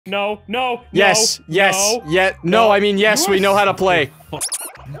No, no, yes, no, yes, no, yeah, no, I mean, yes, we know how to play.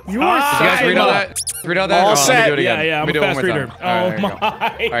 You are You guys read all that? Read all that? All Let set. me do it again. Yeah, Let me I'm do a it one fast more reader. time. Oh my.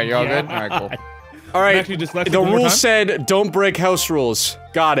 All right, you're all good? All right, cool. All right, actually dyslexic the one more rule time. said don't break house rules.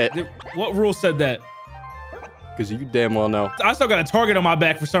 Got it. What rule said that? Because you damn well know. I still got a target on my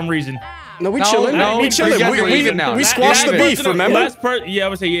back for some reason. No, we No, chilling. no, we you chilling. guys are even now. We squashed the beef, remember? Yeah, I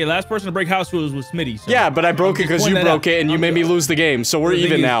would say last person to break house rules was Smitty. So Yeah, but I broke it because you broke it and you made me lose the game, so we're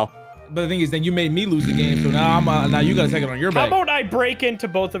even now. But the thing is, then you made me lose the game, so now now you gotta take it on your How back. about I break into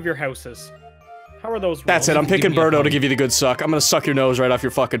both of your houses? How are those rules? That's it. I'm picking Give me a Birdo to point. give you the good suck. I'm gonna suck your nose right off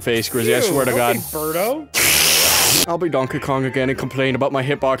your fucking face, Grizzy. I swear to God. Birdo? I'll be Donkey Kong again and complain about my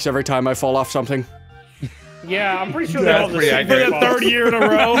hitbox every time I fall off something. Yeah, I'm pretty sure they're all the pretty same. accurate. For the third year in a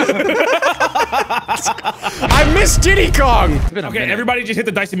row. I missed Diddy Kong! Okay, everybody just hit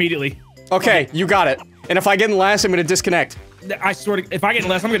the dice immediately. Okay, you got it. And if I get in last, I'm gonna disconnect. I swear to, if I get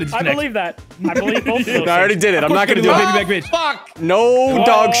less, I'm gonna I disconnect. believe that. I believe both of those. No, I already did it. I'm not gonna do it. it. Baby back bitch. Fuck! No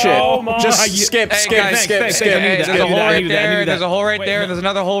dog shit. my. Just Hey, skip, Hey, skip, guys, skip, thanks, skip, I need that. There's a I hole need right that. there, there's a hole right Wait, there, no. and there's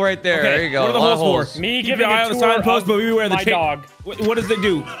another hole right there. There you go. What are the A lot of holes for? Me Keep giving your eye a on the tour signpost, of but beware the my tape. dog. What does it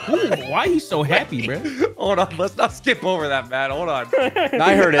do? Ooh, why are you so happy, bro? Hold on, let's not skip over that, man. Hold on.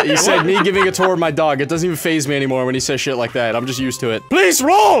 I heard it. He said me giving a tour of my dog. It doesn't even faze me anymore when he says shit like that. I'm just used to it. Please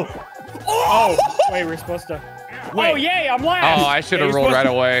roll! Oh, wait, we're supposed to. Wait. Oh, yay, I'm last. Oh, I should Yeah, have you're rolled right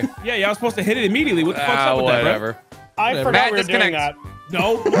supposed away. Yeah, I was supposed to hit it immediately. What the fuck's up with that, bro? Whatever. I forgot Matt, we were doing that. disconnect.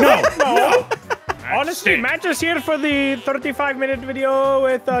 No, no, no. Honestly, Matt just here for the 35-minute video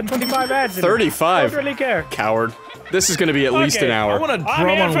with 25 ads. in it. 35? Don't really care. Coward. This is gonna be at least Okay, an I hour. want to I'm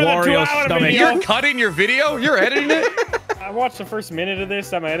drum here on for the Wario's 2-hour stomach. video. You're cutting your video? You're editing it? I watched the first minute of this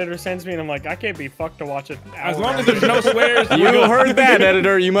that my editor sends me, and I'm like, I can't be fucked to watch it. As long as there's no swears. You heard that,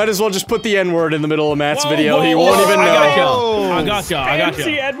 editor. You might as well just put the N-word in the middle of Matt's video. He won't even I know. got y'all. I got y'all. I got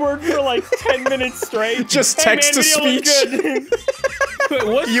Fancy y'all. Edward for like 10 minutes straight. Just Hey, text man, to video looks speech. good. Wait,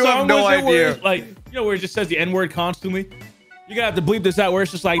 what You have song no was it where idea. it's like, you know, where it just says the N-word constantly? You're gonna have to bleep this out where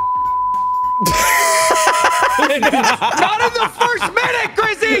it's just like. Not in the first minute,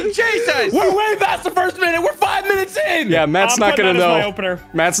 Grizzy! Jesus! We're way past the first minute. We're 5 minutes in. Yeah, Matt's I'm not putting gonna that as my know. opener.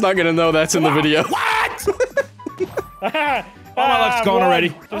 Matt's not gonna know that's in the video. What? All my life's gone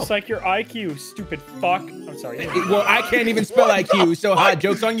already. Just like your IQ, stupid fuck. I'm sorry. Well, I can't even spell IQ, so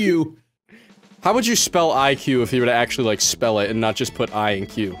joke's on you. How would you spell IQ if you were to actually like spell it and not just put I and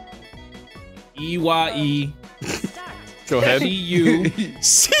Q? E-Y-E. Go ahead. C-U.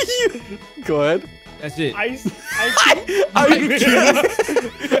 See you. Go ahead. That's it.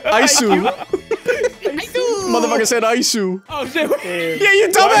 IQ. Motherfucker said Isu. Oh, shit. Yeah, you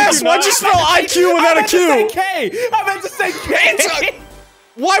dumbass. Why'd you spell IQ without a Q? K. I meant to say K.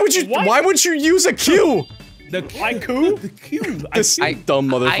 Why would you? What? Why would you use a Q? The IQ? The Q. This dumb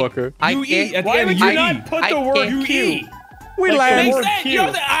motherfucker. U-E. At the Why end would of you U-E. not put the word Q? We Like land. the word Makes sense. Q. You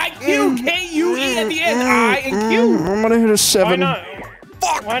know the I-Q, K-U-E at the end. I and Q. I'm gonna hit a Why 7. not?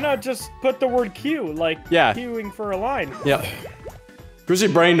 Why not just put the word Q, like Yeah. queuing for a line? Yeah. Grizzly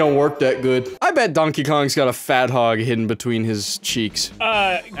brain don't work that good. I bet Donkey Kong's got a fat hog hidden between his cheeks.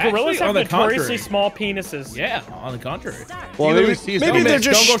 Gorillas Actually, have on the notoriously contrary. small penises. Yeah, on the contrary. Well, You maybe, lose season. maybe Don't they're miss.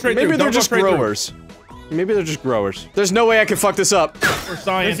 just Don't go straight maybe through. they're Don't go just straight through. growers. Maybe they're just growers. There's no way I can fuck this up. For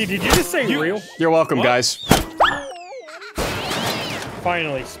science. Izzy, did you just say real? You're welcome, What? guys.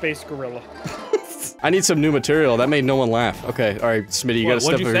 Finally, Space Gorilla. I need some new material. That made no one laugh. Okay, all right, Smitty, you What- gotta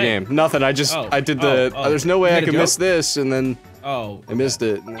step what'd up you your say? game. Nothing. I just Oh. I did the. Oh, oh. There's no way You I made a can miss joke? this, and then Oh. I missed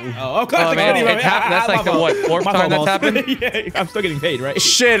it. Oh, okay. Oh, man, that's like the, what, fourth time that's happened? Yeah, I'm still getting paid, right?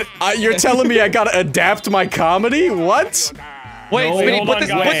 Shit, you're telling me I gotta adapt my comedy? What? Wait, No, Smitty, hold put on, this,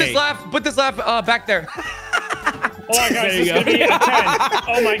 guys. put this laugh back there. Oh my god, There this you is go. gonna be a 10.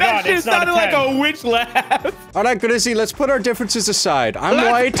 Oh my That god, shit it's not sounded a 10. like a witch laugh. All right, Grizzy, let's put our differences aside. I'm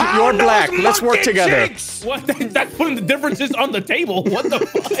Let's white, pound you're those black. Let's work monkey together. cheeks! What? That's putting the differences on the table. What the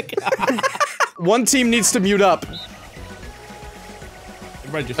fuck? One team needs to mute up.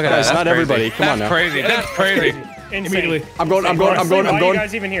 Everybody just Look at Guys, that. not That's everybody. crazy. Come on That's now. crazy. That's crazy. Insane. immediately. I'm going. Why are you going.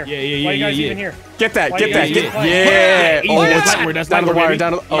 guys even here? Yeah, yeah, Why are you yeah, guys yeah. even here? Get that. Why Get you that. guys Get. even Yeah. Easy, Oh, that's it's light work, that's down to the light work, wire. baby.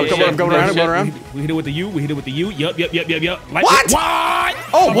 Down to. Oh, Yeah, come yeah, on. I'm going yeah, around. I'm yeah. going around. We hit it with the U. We hit it with the U. Yup. Like, What? What?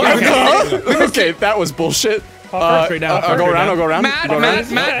 Oh, what? Okay. Okay, that was bullshit. Straight down. I'll go around. I'll go around. Matt, Go around.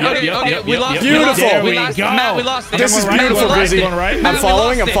 Matt, okay, Yep, okay, yep, we yep, lost. yep. Beautiful. There we lost. go. Matt, we lost it. This is Matt, we beautiful, lost Grizzy. it. Going right. Matt, I'm we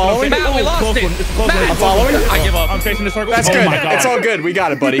following. lost I'm it. following. Matt, we lost Close it. one. It's close Matt, one. I'm following. I give up. I'm facing the circle. That's Oh good. my God. It's all good. We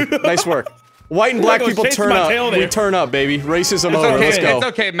got it, buddy. Nice work. White and black Look, I was people chasing turn my up. tail We there. turn up, baby. Racism It's over. okay. Let's go. It's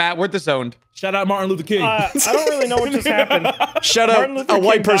okay, Matt. We're disowned. Shout out Martin Luther King. I don't really know what just happened. Shut Martin up. Luther A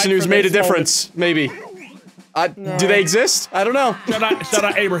white King person died who's for made a this moment. difference. Maybe. Do they exist? I don't know. Shout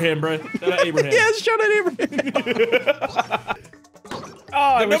out Abraham, bro. Shout out Abraham. Yeah, shout out Abraham. Oh,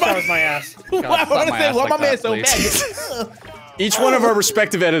 I wish that was my ass. Why my man so please. bad? Each one of our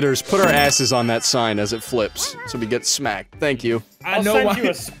respective editors put our asses on that sign as it flips, so we get smacked. Thank you. I'll send you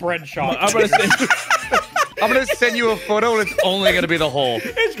a spread shot. I'm gonna say. I'm gonna send you a photo and it's only gonna be the hole.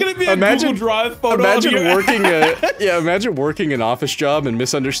 It's gonna be a Google Drive photo. Imagine of your working imagine working an office job and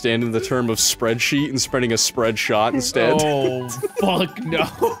misunderstanding the term of spreadsheet and spreading a spread shot instead. Oh fuck no!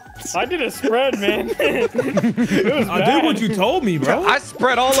 I did a spread, man. It was I did what you told me, bro. I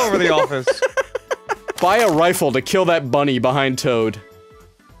spread all over the office. Buy a rifle to kill that bunny behind Toad.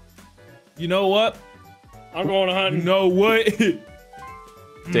 You know what? I'm going hunting. You know what?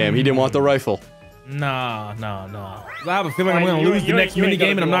 Damn, he didn't want the rifle. Nah. I have a feeling I'm gonna lose the next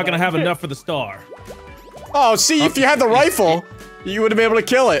minigame and I'm not gonna have enough for the star. Oh, see, if you had the rifle, you would have been able to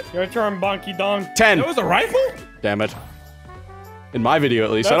kill it. Your turn, Bonky Dong. 10. That was a rifle? Damn it. In my video,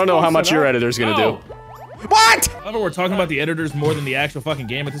 at least. I That's don't know how close much your enough. editor's gonna No. do. What? I thought we're talking about the editors more than the actual fucking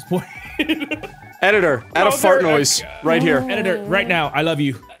game at this point. Editor, add a fart noise right here. Editor, right now, I love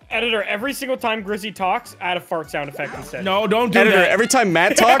you. Editor, every single time Grizzy talks, add a fart sound effect instead. No, don't do Editor, that. every time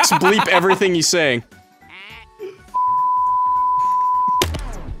Matt talks, bleep everything he's saying.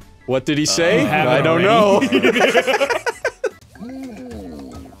 What did he say? have I it don't already. know.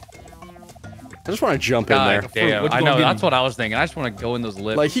 I just want to jump in there. God damn. What you I gonna know, do? that's what I was thinking. I just want to go in those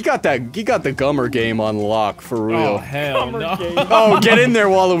lips. Like he got the Gummer game on lock for Oh, real. hell no. Oh, get in there,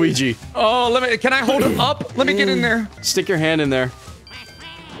 Waluigi. oh, can I hold him up? Let me get in there. Stick your hand in there.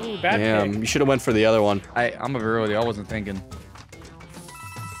 Ooh, bad Damn, pick. you should have went for the other one. I'm gonna be real with you. I wasn't thinking.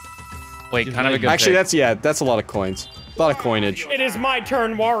 Wait, Just kind of a like- good Actually, pick. that's a lot of coins. A lot of coinage. It is my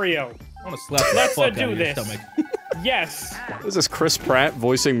turn, Wario. I wanna slap the Let's fuck out do of your this. stomach. Yes. What is this, Chris Pratt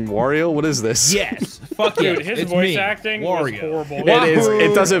voicing Wario? What is this? Yes. Fuck Dude, yes. his It's voice me, acting was Wario. horrible. It is.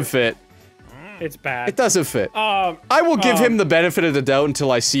 It doesn't fit. It's bad. It doesn't fit. Um, I will give him the benefit of the doubt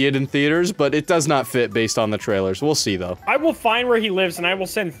until I see it in theaters, but it does not fit based on the trailers. We'll see, though. I will find where he lives and I will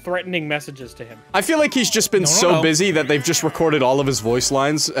send threatening messages to him. I feel like he's just been so busy that they've just recorded all of his voice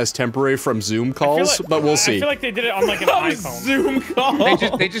lines as temporary from Zoom calls, but we'll see. I feel like they did it on like an iPhone. Zoom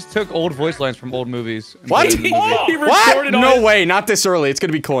call. They just took old voice lines from old movies. and What? put it in the movie. He What? recorded all No his- way, not this early. It's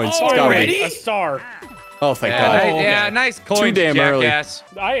gonna be coins. Oh, It's gotta already? be. A star. Oh, thank Yeah, God. nice, yeah, nice coins, damn early. jackass.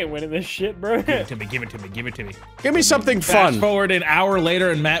 I ain't winning this shit, bro. Give it to me, give it to me, give it to me. Give me something Fast fun. forward an hour later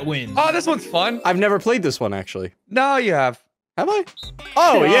and Matt wins. Oh, this one's fun. I've never played this one, actually. No, you have. Have I?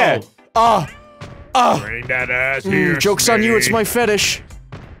 Oh, yeah. Bring that ass here. Joke's on you, it's my fetish.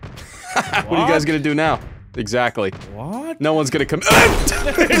 What are you guys gonna do now? Exactly. What? No one's gonna come.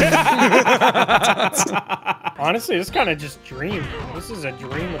 Honestly, this kind of just dream. This is a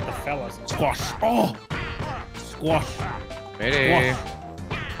dream with the fellas. Squash. Oh. Squash. Ready.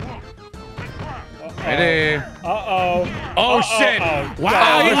 Ready. Uh-oh. Oh, shit.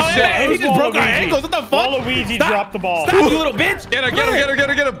 Wow, Oh, he, shit. he just broke our ankles. What the fuck? Waluigi Stop. dropped the ball. Stop, you little bitch. Get him, get him, get him, get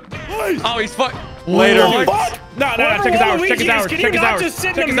him, get him. Oh, he's fucked. Later. What? No, check his hours. Check his hours. Can Check you his not hours. just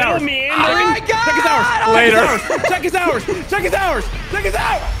sit Check in his the middle, hours. man? Oh my God. Check his hours. Later. Check his hours. Check his hours. Check his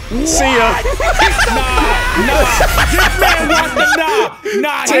hours. See ya. Nah. This man watched the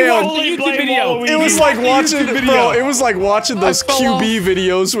nah. He Damn. watched the YouTube video. It was He like watched the watching, YouTube bro. It was like watching those fell QB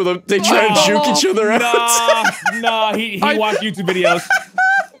videos where they try to juke each other out. Nah, he watched YouTube videos.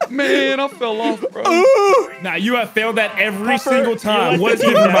 Man, I fell off, bro. Nah, you have failed that every Puffer, single you time. let What is the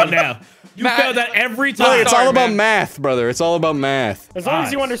team different about down. now? You Matt. failed that every time. Look, it's all Sorry, about man. math, brother. It's all about math. As long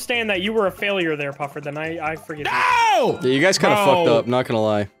as you Nice. understand that you were a failure there, Puffer, then I forgive you. No! Yeah, you guys kind of Bro. fucked up. Not gonna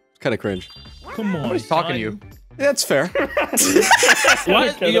lie. Kind of cringe. Come on. Nobody's talking to you. Yeah, that's fair. Why,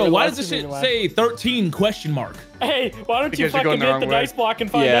 Okay, yo, then why let's does this see shit me say 13 question mark? Hey, why don't you Because you're fucking going the hit wrong the way. dice block and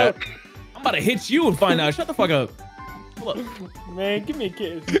find Yeah. out? I'm about to hit you and find out. Shut the fuck up. Hold up. Man, give me a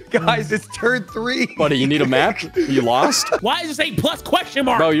kiss. Guys, it's turn 3. Buddy, you need a map? You lost? Why is this 8 plus question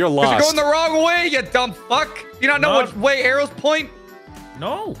mark? Bro, you're You're lost. going the wrong way, you dumb fuck. You don't know No. which way arrows point?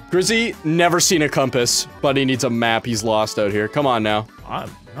 No. Grizzy, never seen a compass. Buddy needs a map. He's lost out here. Come on now.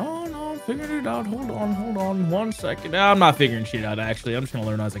 No, I'm figuring it out. Hold on 1 second. No, I'm not figuring shit out, actually. I'm just gonna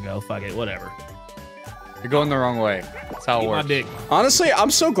learn as I go. Fuck it, whatever. You're going the wrong way. That's how it Eat my works. dick. Honestly,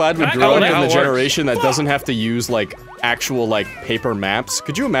 I'm so glad we I grew know up that in the works. generation that doesn't have to use, like, actual, like, paper maps.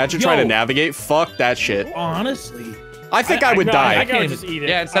 Could you imagine trying to Yo. navigate? Fuck that shit. Honestly. I think I would No, die. I gotta just eat it.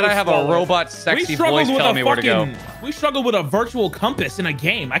 Yeah, instead would I have a swallow it. robot sexy We struggled voice with telling a me where to go. fucking. We struggled with a virtual compass in a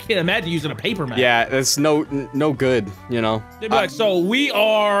game. I can't imagine using a paper map. Yeah, that's no good, you know? They'd be like, so we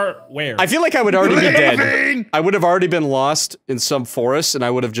are where? I feel like I would already be dead. I would have already been lost in some forest, and I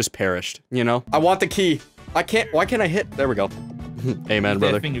would have just perished, you know? I want the key. I can't. Why can't I hit? There we go. Amen,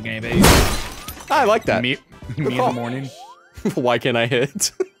 brother. Finger game, baby. I like that. Me in the morning. Why can't I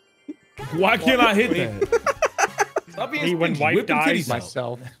hit? Why can't I hit that? Stop being Me when stingy. wife Whip them dies. titties out.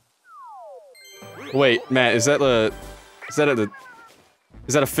 Myself. Wait, Matt, is that a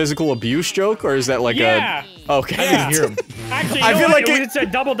physical abuse joke or is that like Yeah. a? Okay. Yeah. Hear him. Actually, I you feel know like what? it- It's a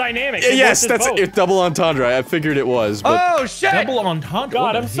double dynamic. It Yes, works as that's both. it. Double entendre. I figured it was, but Oh shit! Double entendre. God,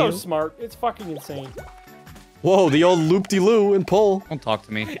 What I'm the so hell? smart. It's fucking insane. whoa, the old loop-de-loo and pull. Don't talk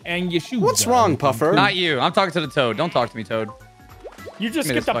to me. And your shoes. What's down. wrong, Puffer? Not you. I'm talking to the Toad. Don't talk to me, Toad. You just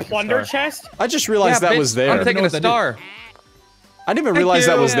Give me get this the fucking plunder star. chest? I just realized that bitch, was there. I'm taking know a what that star. I didn't even realize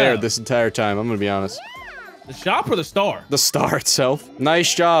that you. was there Yeah. this entire time. I'm gonna be honest. The shop or the star? The star itself.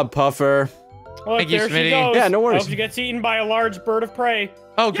 Nice job, Puffer. Well, Thank you, there she Smitty. goes. Yeah, no worries. Hope she gets eaten by a large bird of prey.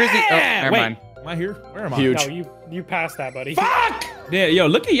 Oh, Grizzly. Oh, never Wait, mind. am I here? Where am I? Huge. No, you passed that, buddy. Fuck! Yeah, yo,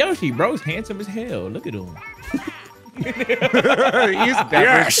 look at Yoshi, bro. He's handsome as hell. Look at him. He's dapper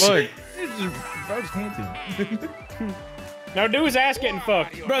as fuck. Bro's handsome. Now do his ass getting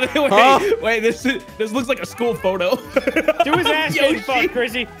fucked. Brother, wait, Huh? wait. This looks like a school photo. Do his ass getting Yoshi. fucked,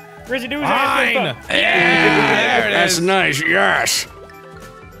 Grizzy. Grizzy, do his ass Fine. getting fucked. Yeah, there it That's is. nice. Yes.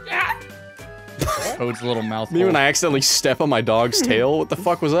 Toad's little mouth. Me when I accidentally step on my dog's tail. What the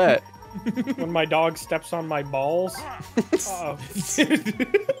fuck was that? When my dog steps on my balls. Uh-oh.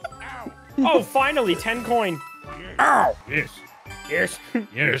 Oh, finally, 10 coin. Yes. Yes.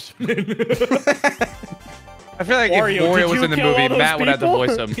 Yes. I feel like Wario, if Wario did was you in the kill all movie, those Matt would have to people?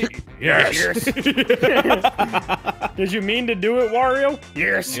 voice him. Yes. Did you mean to do it, Wario?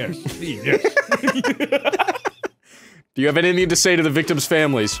 Yes. Yes. Yes. Do you have anything to say to the victims'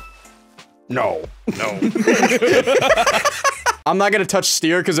 families? No. No. I'm not gonna touch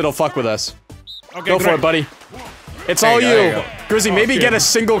steer because it'll fuck with us. Okay, Go for it, buddy. It's all you go, you. there you go. Grizzy, maybe get a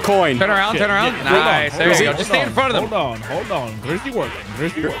single coin. Turn around, turn around. Nice. There you go. Just stay in front of them. Hold on. Grizzly working.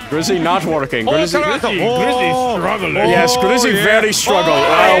 Grizzly working. Grizzy not working. Oh, Grizzy. turn around. Grizzly struggling. Yes, Grizzy yeah. very struggled.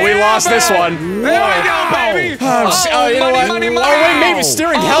 Oh, Oh, we yeah, lost this man. one. There we go, baby. Oh, you know what? money, money. Oh, wait, maybe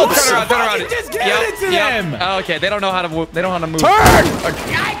steering helps. Turn around, turn around. Just give it to them. Oh, okay, they don't know how to move. They don't know how to move. Turn!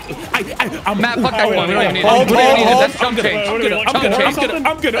 Matt, fuck that one. We don't even need it. Hold, We don't even need it. hold, That's chump change. I'm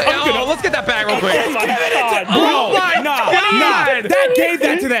gonna. Oh, let's get that back real quick. Oh my god. Oh my God. That gave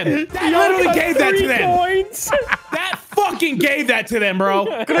that to them. That literally gave that to 3 them. coins. That fucking gave that to them, bro.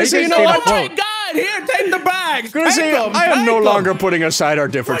 Grizzy, you know stayed what? Oh my God! Here, take the bags. Grizzy, Take them, I am take no them. longer putting aside our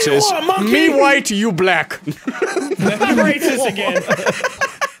differences. What do you want, monkey? Me white, you black. I'm racist again.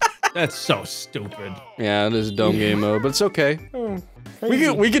 That's so stupid. Yeah, it is a dumb game mode, but it's okay.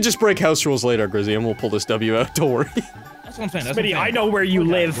 We could just break house rules later, Grizzy, and we'll pull this W out. Don't worry. That's what I'm saying. That's Smitty, what I'm I saying. know where you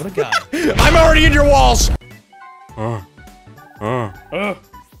live. What a guy. I'm already in your walls.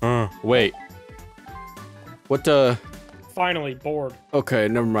 Wait. What the? Finally, bored. Okay,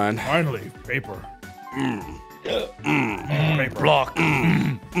 never mind. Finally, paper. Block.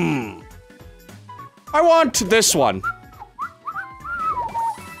 I want this one.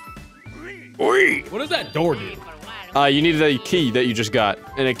 What does that door do? You need the key that you just got,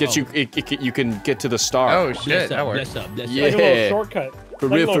 and it gets you. You can get to the star. Oh shit, that works. That's up. That's Yeah. Like a little shortcut. For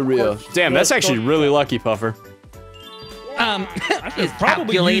Like a real, little for real. quirk- Damn, that's actually really lucky, Puffer. I should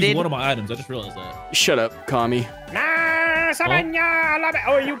probably use one of my items. I just realized that. Shut up, commie. Nah, Sabanya, love it.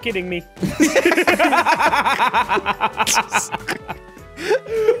 Oh, are you kidding me?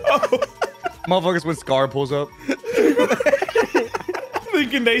 Motherfuckers when Scar pulls up.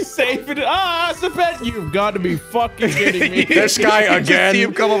 Thinking they safe it. Ah, Sabet, you've got to be fucking kidding me. This guy You just see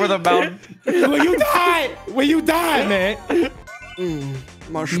him again. come over the mountain. Will you die? Will you die, man?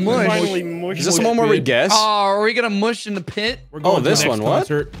 Mush. Finally, mush. Is this the one where we guess? Oh, are we gonna mush in the pit? We're Oh, to the this next one, what?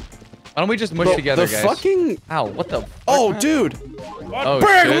 concert. Why don't we just mush The- together, the guys? fucking. Ow, what the? Oh, dude. Oh,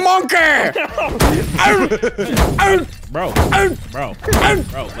 Big shit. monkey. Bro, bro,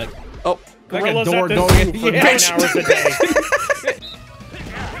 bro, like, Oh, like a Gorillas door at the going zoo for in. 9 hours a day.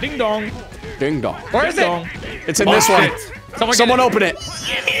 Ding dong. ding dong. Where is Ding it? dong. It's in this one. Someone get open it.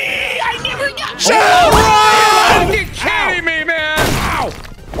 Are you kidding me, man?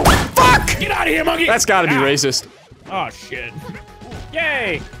 Fuck! Get out of here, monkey. That's gotta be racist. Oh, shit.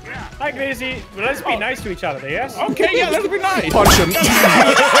 Yay! Hi, Gracie. Let's be nice to each other, yes? Okay, yeah, let's be nice. Punch him.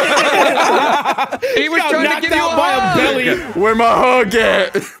 He was trying to knocked give you out a by a hug. belly. Where my hug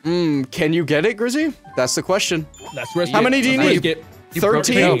at? Can you get it, Grizzy? That's the question. Let's risk it. How many do you Let's need? risk it.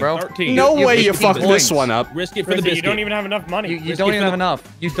 13? No, bro. 13. No You- way you 18 fucked this points. one up. Risk it for the Gracie, biscuit. you don't even have enough money. You don't even have enough.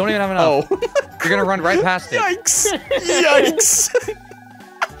 You don't even have enough. Oh. You're gonna run right past it. Yikes. Yikes.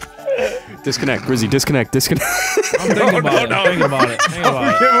 Disconnect, Grizzy, disconnect. I'm thinking about it. I'm thinking about it. Thinking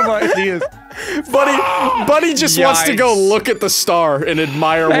about it. Give him ideas. Buddy just wants to go look at the star and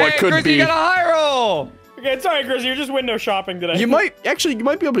admire what could Grizzy, be. you got a high roll. Okay, it's alright, Grizzy. You're just window shopping today. You might be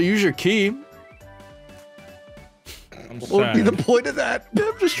able to use your key. What would be the point of that?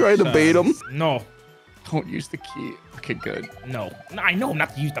 I'm just trying to bait him. No. Don't use the key. Okay, good. No. I know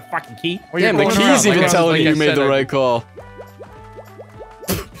not to use the fucking key. Damn, the key's even telling you made the right call.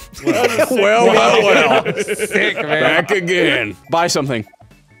 Well. Sick, man. Back again. Buy something.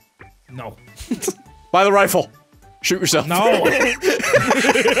 No. Buy the rifle. Shoot yourself. No. I'm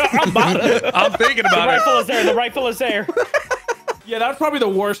thinking The about it. rifle is there. The rifle is there. Yeah, that's probably the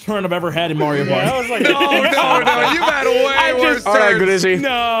worst turn I've ever had in Mario Party. I was like, No, you've had way worse All right, turns. Grizzy.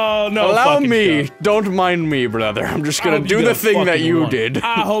 No. Allow fucking me. shot. Don't mind me, brother. I'm just I gonna hope do you the get a thing that fucking you one. did.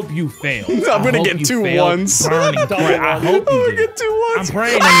 I hope you fail. I'm gonna I hope get you 2 fail. ones. Burning crap. I hope I'm you gonna do. get 2 I'm ones.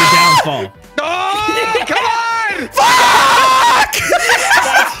 praying on your downfall. Oh, come on! Fuck!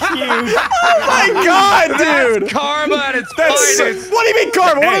 huge. Oh my god, dude! Karma at its That's so, finest. what do you mean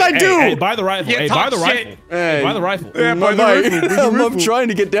karma? What did I do? Hey, buy the rifle. You Hey, talk buy the shit. rifle. Hey. Buy the rifle. Yeah, I'm trying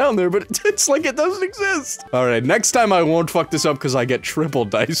to get down there, but it's like it doesn't exist. All right, next time I won't fuck this up because I get triple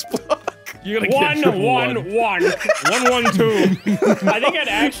dice block. You're gonna get triple one. 1-1-2. I think I'd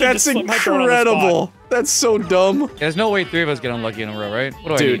actually That's just slip my throat on the spot. incredible. That's so dumb. There's no way 3 of us get unlucky in a row, right?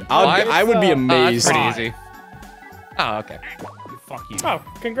 What do Dude, I need? 5? I would be That's amazed. pretty easy. Oh, okay. Fuck you. Oh,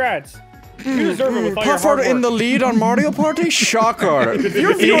 congrats. You deserve it with all your hard Puffer work. in the lead on Mario Party? Shocker.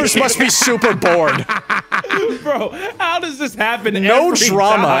 Your viewers must be super bored. Bro, how does this happen No every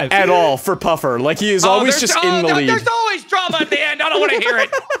drama time? at all for Puffer. Like, he is always just in the lead. There's always drama at the end. I don't want to hear it.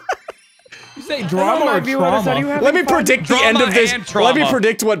 You say drama or trauma? Let me predict the end of this. and Let me trauma.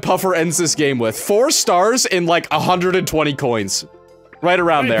 predict what Puffer ends this game with. 4 stars and like 120 coins. Right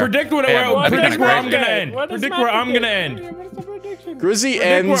around there. Predict where, Yeah, where, that'd be predict where I'm kinda gonna great. end. What does Predict Matt where I'm gonna predict? end. What is the prediction? Grizzy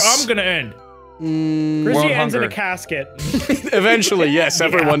Predict ends. where I'm gonna end. Grizzy World ends in a hunger. casket. Eventually, yes,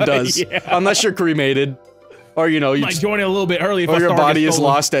 everyone does. Yeah. Unless you're cremated. Or, you know, you Might join it a little bit early if or my your star body gets is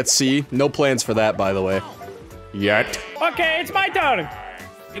stolen. lost at sea. No plans for that, by the way. Yet. Okay, it's my turn.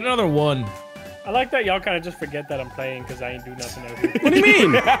 Get another one. I like that y'all kind of just forget that I'm playing because I ain't do nothing over here. What do you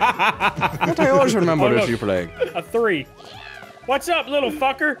mean? What I always remember Oh, if look. you're playing. A 3. What's up, little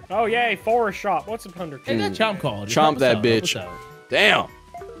fucker? Oh, yay, forest shop. What's up, 100? Hey, that chomp call. Just Chomp help us that out, help us bitch. out. Damn.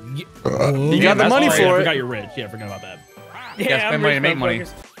 You You got the money I for forgot it. you're rich. Yeah, I forgot about that. Yeah, spend money to make money.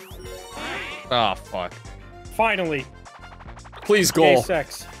 Oh, fuck. Finally. Please Gay goal.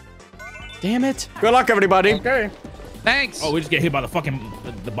 sex. Damn it. Good luck, everybody. Okay. Thanks. Oh, we just get hit by the fucking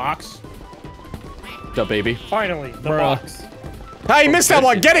the box. What's up, baby? Finally, the Bruh. box. Hey, you missed that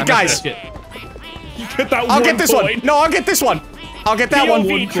one. Get it, guys. Shit. You get that I'll one get this coin. one. No, I'll get this one. I'll get that one.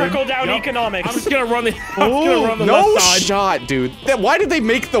 POV, trickle down Yup. economics. I'm just gonna run the. I'm just gonna run the No left side. shot, dude. Why did they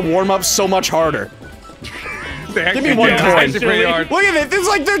make the warm-up so much harder? Give me one coin. Actually pretty hard. Look at it. It's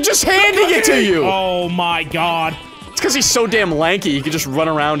like they're just handing it to you. Oh my god. It's because he's so damn lanky, he can just run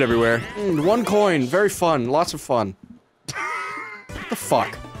around everywhere. 1 coin. Very fun. Lots of fun. What the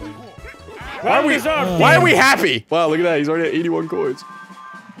fuck? Why are Why are we happy? Wow, look at that. He's already at 81 coins.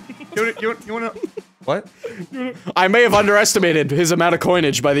 You wanna... What? I may have underestimated his amount of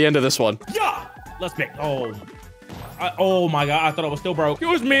coinage by the end of this one. Yeah. Let's make. Oh. Oh my god. I thought I was still broke.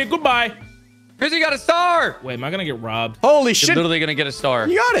 Excuse me. Goodbye. Grizzy got a star! Wait, am I gonna get robbed? Holy You're shit. literally gonna get a star.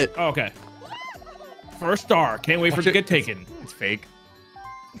 You got it. Oh, okay. First star. Can't wait for it to get taken. It's fake.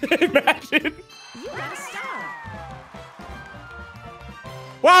 Imagine.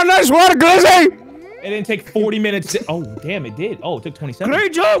 Wow, nice water, Glizzy. It didn't take 40 minutes. Oh, damn, it did. Oh, it took 27.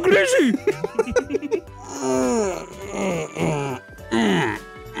 Great job, Glizzy.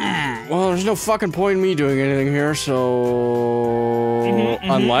 Well, there's no fucking point in me doing anything here, so...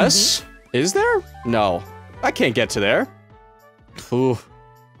 Unless... Is there? No. I can't get to there. Ooh.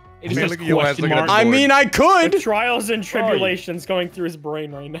 It just Man, says look at your ass question looking at mark. I mean, I could! Trials and tribulations going through his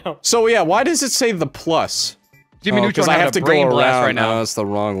brain right now. So yeah, why does it say the plus? Jimmy Neutron Because I had have a to go brain blast around. right now. Oh, that's the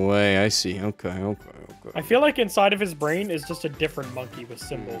wrong way. I see. Okay. I feel like inside of his brain is just a different monkey with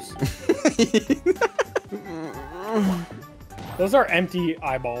symbols. Those are empty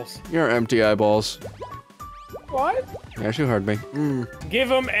eyeballs. You're empty eyeballs. What? You actually heard me. Give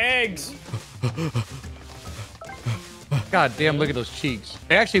him eggs. God damn, look at those cheeks.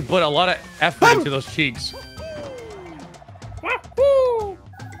 They actually put a lot of effort into those cheeks. Woo!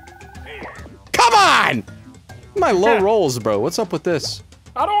 Come on! My low rolls, bro. What's up with this?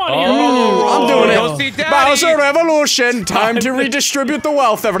 I don't want to hear about your I'm doing Go it. see Daddy. Bowser Revolution. Time to redistribute the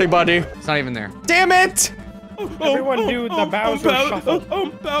wealth, everybody. It's not even there. Damn it! Everyone do the Bowser shuffle.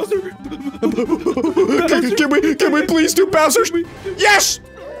 Bowser. Can we please do Bowser? Yes!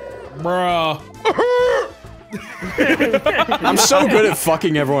 Bruh. I'm so good at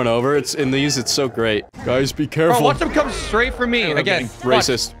fucking everyone over. It's in these. It's so great. Guys, be Bro, careful. watch them come straight for me again.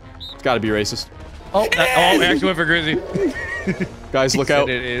 Racist. It's gotta be racist. Oh, I actually went for Grizzy. Guys, look out.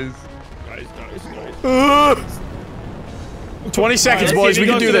 It is. 20 seconds, Let's see boys. if he We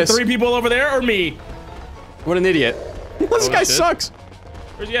can goes do to the this. 3 people over there or me. What an idiot. This guy shit. sucks.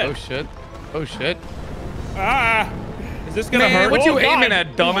 Where's he at? Oh shit. Oh shit. Ah. Is this gonna Man, hurt? what you Oh, God. aiming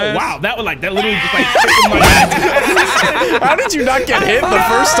at, dumbass? Oh, wow, that was like that literally just like took my ass. How did you not get hit the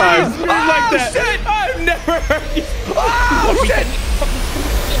first time? Like that. Shit. I've never heard you. Oh shit.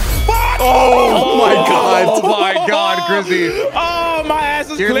 Oh my god. Oh my god, Grizzy. Oh, my ass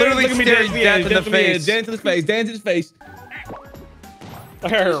is You're clear. literally Look at me staring dance death in the to face. Dance to the face. Dance to his face.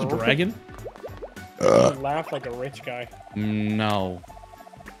 Dragon. Laugh like a rich guy. No.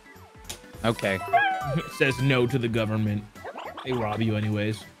 Okay. Says no to the government. They rob you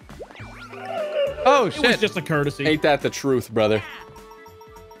anyways. Oh It was shit. just a courtesy. Ain't that the truth, brother?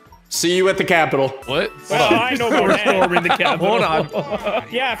 See you at the Capitol. What? Well, I know about that. Storming the Capitol. Hold on.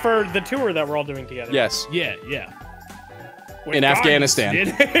 Yeah, for the tour that we're all doing together. Yes. Yeah, yeah. With In guns. Afghanistan.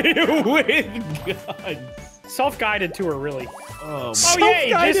 With guns. Self-guided tour, really. Oh, Oh yay!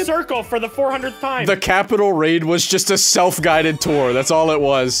 Self-guided? This circle for the 400th time. The Capitol raid was just a self-guided tour. That's all it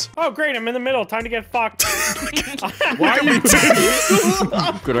was. Oh great! I'm in the middle. Time to get fucked. why are you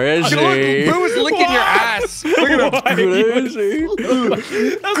Crazy. Boo is licking your ass. Look at him. Crazy.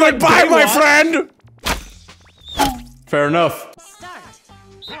 Goodbye, my friend. Fair enough.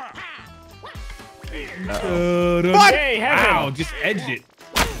 What? Hey, heaven. Ow, just edge it.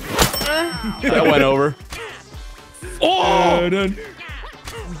 That went over. Oh! Dun, What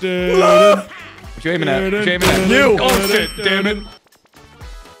you aiming at? What you aiming at? You. Oh shit, damn it.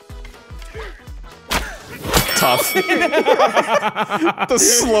 Tough. The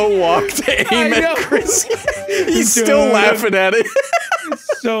slow walk to aim at Chris. He's still laughing at it.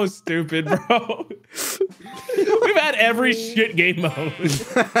 So stupid, bro. We've had every shit game mode.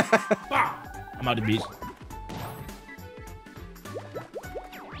 I'm out the beach.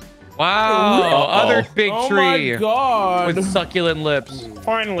 Wow, other big Oh tree my god. with succulent lips.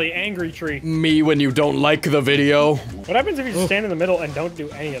 Finally, angry tree. Me when you don't like the video. What happens if you just stand in the middle and don't do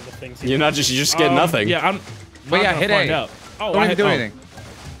any of the things? You just get nothing. Yeah, I'm. But not yeah, gonna hit find A. out. Oh, Don't I even hit- do oh. anything.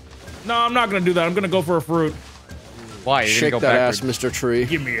 No, I'm not gonna do that. I'm gonna go for a fruit. Why? You're Shake gonna go that backwards. ass, Mr. Tree.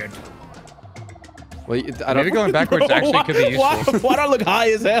 Give me it. Well, I Maybe don't. going backwards actually could be Why, useful. why do I look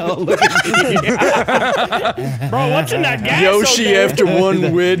high as hell? Look at me. Bro, what's in that gas? Yoshi out there? after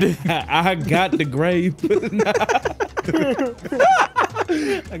one wid. I got the grape.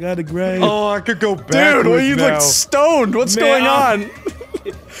 I got the grape. Oh, I could go Dude, well, you look stoned. What's going on?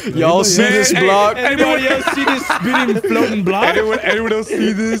 Y'all see this block? Anybody else see this spinning floating block? Anyone else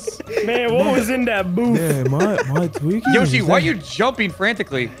see this? Man, what was in that booth? Yeah, my Twinkie. Yoshi, why are you jumping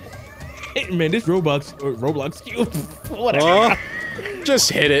frantically? Hey, man, this Roblox cube. Whatever.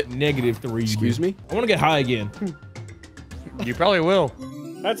 Just hit it. -3. Excuse me? I want to get high again. You probably will.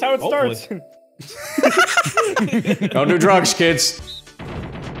 That's how it Hopefully. starts. Don't do drugs, kids.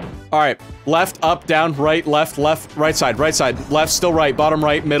 All right, left, up, down, right, left, right side, left, still right, bottom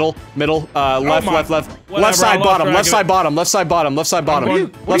right, middle, left, my- left, whatever, left side, I lost bottom, track left of side, it. bottom, left side, bottom, left side, bottom, what are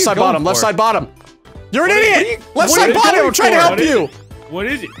you left side, going bottom, left for? side, bottom. You're an What are you- idiot. Left what are side, you bottom. going I'm trying to for? help What is you. What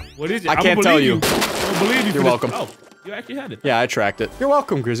is it? What is it? I I'ma can't tell believe you. I'ma believe you. You're for this. welcome. Oh, you actually had it. Yeah, I tracked it. You're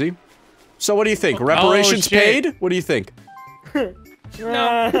welcome, Grizzy. So what do you think? Reparations shit. paid? What do you think?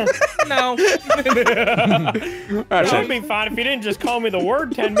 No. All right, That so- would be fine if you didn't just call me the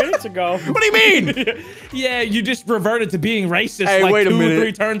word 10 minutes ago. What do you mean? Yeah, you just reverted to being racist Hey, like wait a 2 or minute.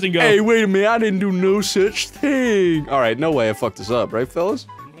 3 turns ago. Hey, wait a minute. I didn't do no such thing. All right, no way I fucked this up, right, fellas?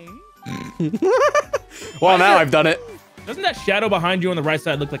 Well, now I've done it. Doesn't that shadow behind you on the right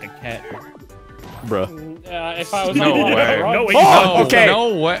side look like a cat? Bruh. If I was No on the way. wrong- No way. Oh, No, okay.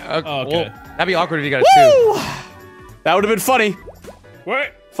 No way. Oh, okay. Well, that'd be awkward if you got a shoot. Woo! That would have been funny.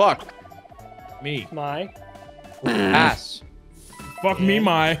 What? Fuck. Me. My. Ass. Fuck me,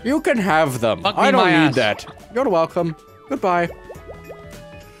 my. You can have them. Fuck me, I don't my need ass. that. You're welcome. Goodbye.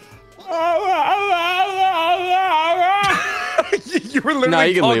 You were literally Nah,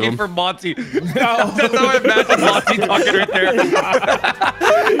 you can leave talking him. for Monty. That's how I imagine Monty talking right there.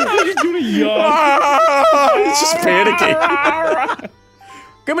 He's just panicking.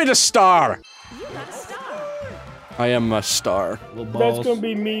 Give me the star. I am a star. Little That's balls. gonna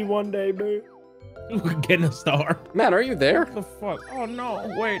be me one day, boo. Getting a star. Man, are you there? What the fuck? Oh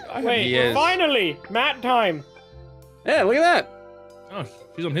no, wait. Wait, He is. finally! Matt time! Yeah, look at that. Oh,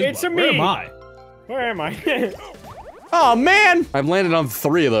 she's on his It's block. a Where me. am I? Where am I? Oh man! I've landed on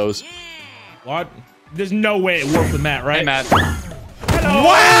 3 of those. What? There's no way it worked with Matt, right? Hey, Matt.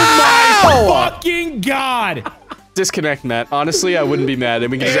 Wow! Fucking God! Disconnect, Matt. Honestly, I wouldn't be mad,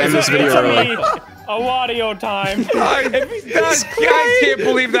 and we can just end this video early. A Wario time. I can't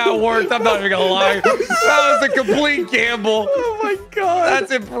believe that worked. I'm not even gonna lie. That was a complete gamble. Oh my god!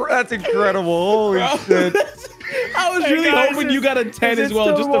 That's incredible. Holy shit. I was really hoping you got a 10 as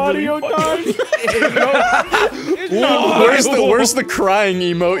well, just to really Where's the crying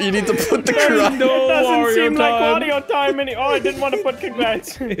emote? You need to put the crying. no It doesn't Wario seem like time. audio time Oh, I didn't want to put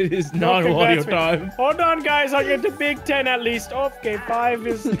congrats. It is No, not congrats Wario me. time. Hold on, guys. I'll get the big 10 at least. Okay, 5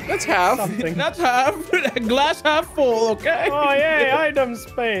 is That's half. something. That's half. Glass half full, okay? Oh, yay, item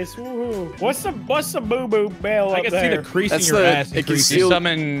space. Woohoo. What's the boo-boo bell I up can there? see the crease That's in your the- ass. it can Crease. see-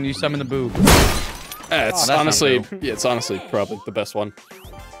 You summon the boob. It's not honestly, bad. yeah, it's honestly probably the best one.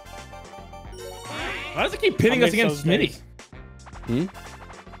 Why does it keep pitting I'll us mix against those Smitty? Hmm?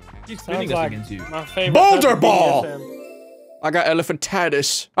 Keeps Sounds pitting us like against you. my favorite Boulder type of ball! BDSM. I got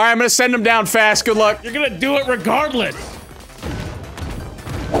elephantitis. All right, I'm gonna send him down fast. Good luck. You're gonna do it regardless.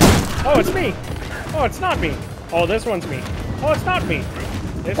 Oh, it's me. Oh, it's not me. Oh, this one's me. Oh, it's not me.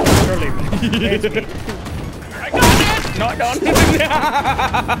 This one's surely me. It's me. I got it. No,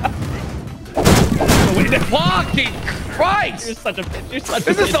 don't. Fucking Christ! You're such a bitch. You're such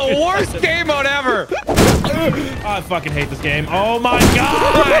This a is the bitch. worst game mode ever. I fucking hate this game. Oh my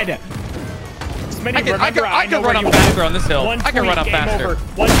god! Smitty, I can remember, I know run where up you faster went. on this hill. One I can run up tweet, game faster. over.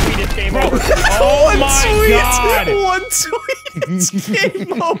 One tweet is game over. Oh my god! One tweet. It's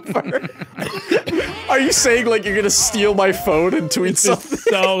game over. Are you saying like you're gonna steal my phone and tweet This is something?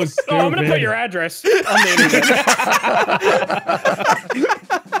 so stupid. Oh, I'm gonna put your address on the internet.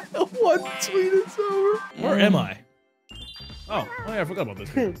 One tweet is over. Where am I? Oh, yeah, I forgot about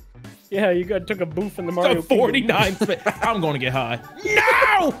this. Yeah, you took a boof in the Mario The Kingdom. 49 spin. I'm going to get high.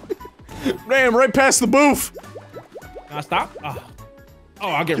 No! Ram right past the booth. Stop. Oh,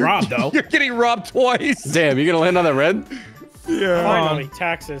 I'll get robbed though. You're getting robbed twice. Damn, you gonna land on that red? Finally,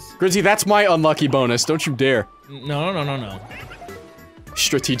 taxes. Grizzy, that's my unlucky bonus. Don't you dare No.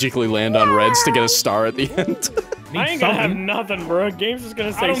 strategically land on reds to get a star at the end. I ain't gonna have nothing, bro. Game's just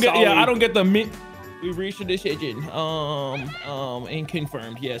gonna say I don't get. solid. Yeah, I don't get the. We reached a decision. And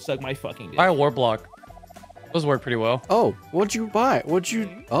confirmed. Yeah, suck my fucking dick. Buy a war block. Those work pretty well. Oh, what'd you buy? What'd you?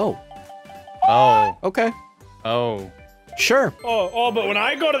 Oh, Oh. okay, Oh. sure. Oh, but when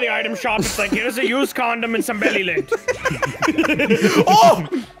I go to the item shop, it's like, here's a used condom and some belly lint. Oh!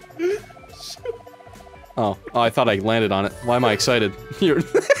 Oh, I thought I landed on it. Why am I excited? Here,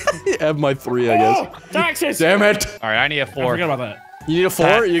 you have my 3, I guess. Oh, taxes! Damn it! All right, I need a I 4. forgot about that. You need a 4?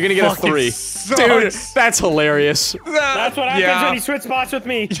 That You're gonna get a fucking 3. sucks. Dude, that's hilarious. That's what happens when you switch spots with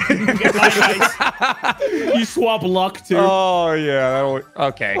me. You get my dice. You swap luck too. Oh yeah, that'll.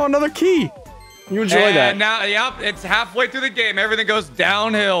 Okay. Oh, another key. You enjoy and that. now, yep, it's halfway through the game. Everything goes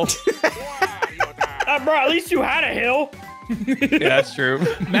downhill. Bro, at least you had a hill. Yeah, that's true.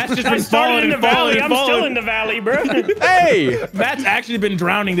 Matt's just I been started in the valley. falling. I'm still in the valley, bro. Hey! Matt's actually been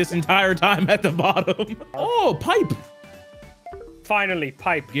drowning this entire time at the bottom. Oh, pipe. Finally,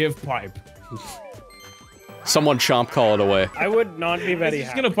 pipe. Give pipe. Someone chomp call it away. I would not be very He's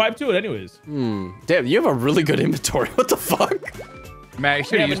happy. gonna pipe to it anyways. Damn, you have a really good inventory. What the fuck? Matt, you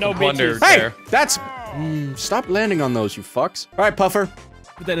should Yeah, have used but the no plunder bitches. Hey! there. That's... stop landing on those, you fucks. Alright, Puffer.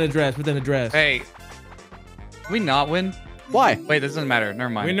 Put that in the dress. Put that in the dress. Hey. Can we not win? Why? Wait, this doesn't matter. Never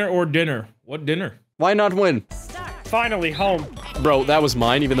mind. Winner or dinner? What dinner? Why not win? Finally, home. Bro, that was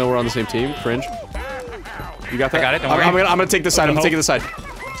mine, even though we're on the same team. Cringe. You got that? I got it, don't I'm, worry. I'm gonna take this side. I'm gonna take this side.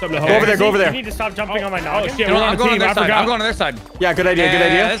 Something to Go over hold. there, go over You there. need to stop jumping on my noggin. shit. You know what? We're on I'm a going on team, their I side. forgot. I'm going on their side. Yeah, good idea, good Yeah,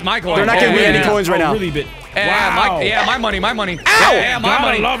 idea. that's my coin. They're not giving me Yeah, any yeah. coins right now. Really bit. Yeah, Wow. my money, my money. Ow! Yeah, my Gotta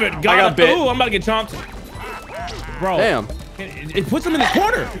money. love it. got bit. Ooh, I'm about to get chomped. Bro. Damn. It puts them in the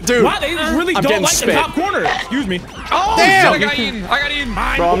corner. Dude, Wow, they just really I'm don't getting like spit. the top corner. Excuse me. Oh, Damn! shit, I got eaten. I got eaten.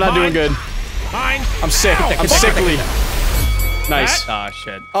 Mine, Bro, I'm not doing mine, good. Mine. I'm sick. I'm sickly. Nice. Ah,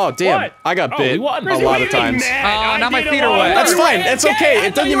 shit. Oh, damn. What? I got Oh, bit we won. a lot of times. Oh, now my feet are wet. wet. That's You're fine. AFK. It's okay. I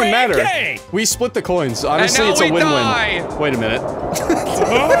It doesn't thought you even were matter. AFK. We split the coins. Honestly, now it's a we win-win. die. Wait a minute.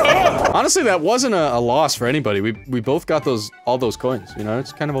 Honestly, that wasn't a loss for anybody. We both got all those coins. You know,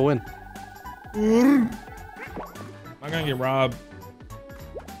 it's kind of a win. I'm gonna get robbed.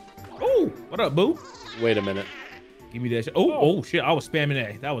 Oh, what up, boo? Wait a minute. Give me that shit. Oh, shit. I was spamming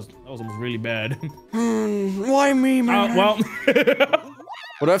A. That was almost really bad. Why me, man? Well,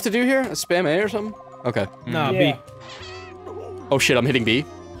 What do I have to do here? Spam A or something? Okay. nah, Yeah. B. Oh shit, I'm hitting B.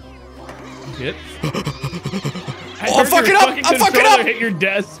 Shit. I'm fucking up! I'm fucking up! Hit your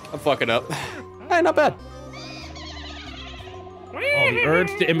desk. I'm fucking up. Hey, not bad. the urge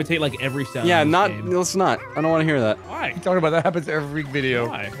to imitate like every sound. Yeah, in this not. game. Let's not. I don't want to hear that. Why? Talking about that happens every video.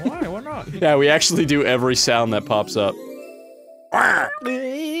 Why? Why? Why not? Yeah, we actually do every sound that pops up. I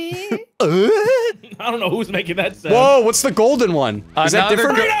don't know who's making that sound. Whoa, what's the golden one? Is that Now they're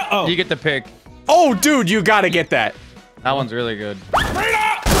different? good. Oh. You get to pick. Oh, dude, you gotta get that. That one's really good. What?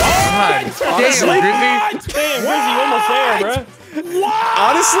 God, Honestly? damn, Grizzly. Damn, Grizzy, you almost there, bro.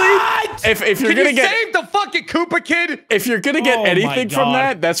 Honestly, if you're Can gonna you get save the fucking Koopa Kid? if you're gonna get Oh my anything from God.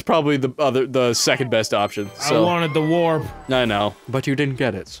 that, that's probably the second best option. I So wanted the warp. I know, but you didn't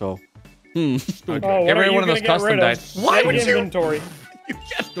get it, so. Oh, Get what rid are of you one of gonna those get custom rid of? dice. Why Save would you? inventory.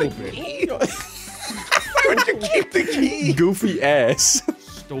 Stupid. Why would you keep the key? Goofy ass.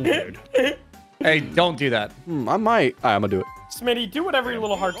 Stupid. Hey, don't do that. I might. Alright, I'm gonna do it. Smitty, do whatever your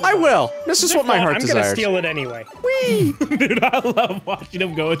little heart I desires. will. This is what my heart I'm gonna desires. steal it anyway. Dude, I love watching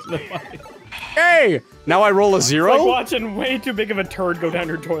him go into the fight. Hey! Now I roll a It's like 0? watching way too big of a turd go down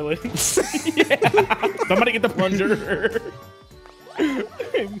your toilet. Somebody get the plunger.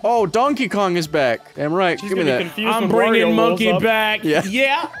 Oh, Donkey Kong is back. Damn right. She's Give me gonna be that. confused I'm when bringing Wario Monkey rolls up. back. Yeah.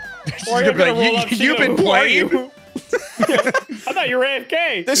 Yeah. Wario gonna be like, roll up, "You- she you've goes, been "Who are playing?" you?" I thought you were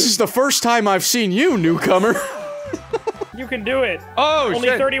AFK. This is the first time I've seen you, newcomer. You can do it. Oh, Only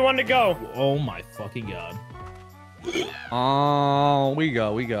shit. 31 to go. Oh my fucking god. Oh, we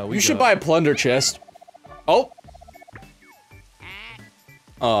go. You should buy a plunder chest. Oh.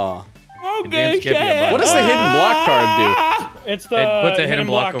 Okay. Skip me a button. What does the hidden block card It's the It puts a hidden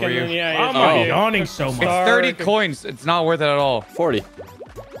block over and you. then, yeah, Why it's am I the- yawning so much? It's Star- 30 coins. It's not worth it at all. do? 40. It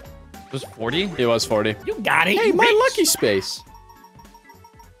was 40? It was 40. You got it. Hey, you my bitch. lucky space.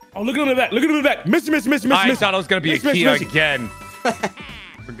 Oh, look at him in the back. Look at him in the back. Miss. I thought it was gonna be Miss, a key miss. again.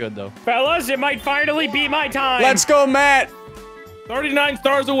 We're good though. Fellas, it might finally be my time. Let's go, Matt. 39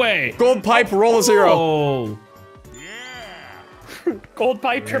 stars away. Gold pipe, roll a 0. Oh. Gold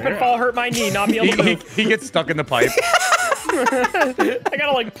pipe, trip and fall, hurt my knee, not be able to move. He gets stuck in the pipe. I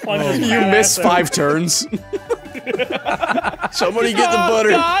gotta like plunge his You fat missed ass in. 5 turns. Somebody get the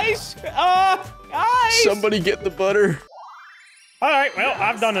butter. Guys. Guys. Somebody get the butter. All right, well,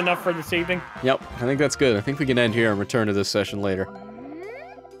 I've done enough for this evening. Yep, I think that's good. I think we can end here and return to this session later.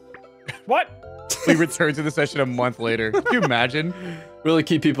 What? We return to the session a month later. Can you imagine? Really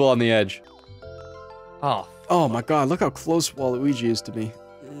keep people on the edge. Oh, Oh my god, look how close Waluigi is to me.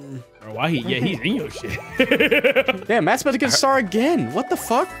 Bro, why he's in your shit. Damn, Matt's about to get a star again. What the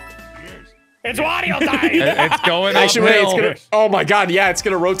fuck? It's Wario time! it's going Actually, wait, it's uphill. gonna. Oh my god, yeah, it's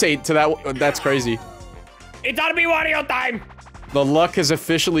gonna rotate to that. That's crazy. It's gotta be Wario time! The luck has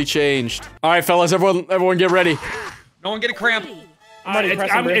officially changed. All right, fellas, everyone get ready. No one get a cramp.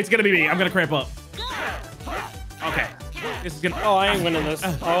 It's gonna be me. I'm gonna cramp up. Okay. This is gonna. Oh, I ain't winning this.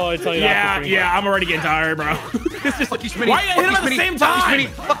 Oh, I tell you that. Yeah. I'm already getting tired, bro. This is. Fuck you, Smitty. Why you hit him at the same time?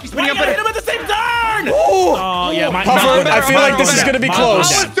 Fuck you, Smitty. Why I'm you hit better. him at the same turn? Ooh. Oh yeah, my. Puffer, mine- I feel mine like this went is down. gonna be Mine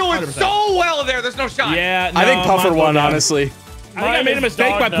close. went I down. was doing so well there. There's no shot. Yeah, I think no, Puffer mine won, went down. honestly. I think I Mine made a is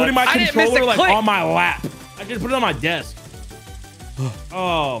mistake by dog putting my nuts. I didn't miss controller a like click. on my lap. I just put it on my desk.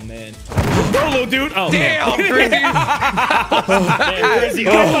 Oh man. Rolo, dude. Oh Damn, man. Grizzy. Damn, Grizzy,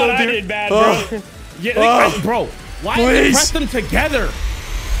 I thought I did bad, bro. Yeah, bro. Why did you Please. press them together?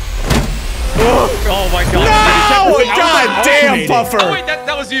 Oh my god. Oh, was god damn, alternating. Puffer. Oh wait,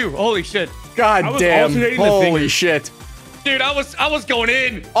 that was you. Holy shit. God I was damn. alternating the Holy fingers. shit. Dude, I was going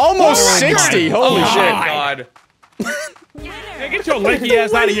in. Almost Oh my 60. God. Holy Oh shit. my god. Yeah, get your lanky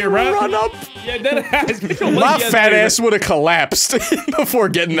ass out of here, bro. Run up. Yeah, that ass. Get your My lanky fat out of here. ass would have collapsed before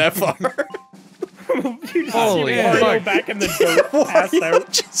getting that far. You just Holy see Wario fuck. back in the dirt, passed Wario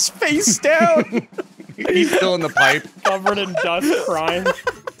out, just face down. He's still in the pipe. covered in dust, crying.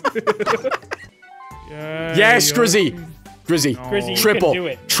 Yes, Grizzy. Grizzy. Grizzy, you Triple. can do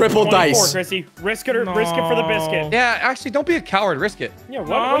it. Triple 24, dice. Grizzy. Risk it for the biscuit. Yeah, actually, don't be a coward. Risk it. Yeah,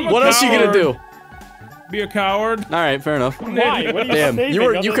 No, What else are you gonna do? Be a coward. All right, fair enough. Why? What are you Damn, saving? you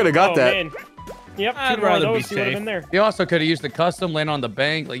Other could have got than- that. Man. Yep, I'd two more of rather be those, you would have safe. been there. You also could have used the custom, land on the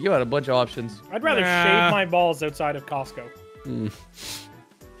bank. Like, you had a bunch of options. I'd rather Nah. shave my balls outside of Costco.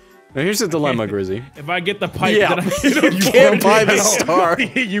 Now here's the dilemma, Grizzy. If I get the pipe, Yeah, then you can't buy the star.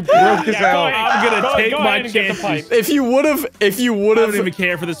 You broke his Yeah, go out. ahead. I'm gonna Go- take go my ahead and get the chances. pipe. If you would have, I don't even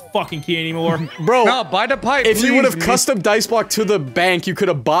care for this fucking key anymore. bro, No, buy the pipe. if you would have please. custom dice block to the bank, you could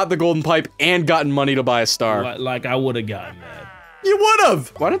have bought the golden pipe and gotten money to buy a star. Like I would have gotten that. You would have.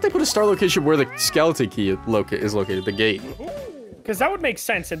 Why didn't they put a star location where the skeleton key is located? The gate. Because that would make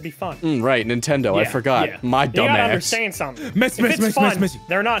sense. It'd be fun. Right, Nintendo. I Yeah, forgot. yeah. My You gotta dumbass. understand something. Miss, If miss, it's miss, fun, miss, miss.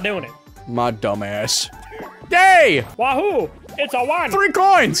 they're not doing it. My dumbass. Yay! Wahoo! It's a one. 3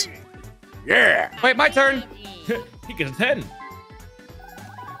 coins. Yeah. Wait, my turn. He gets a 10.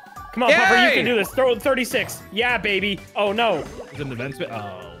 Come on, Puffer, you Yay! can do this. Throw 36. Yeah, baby. Oh, no. Is it an event spit?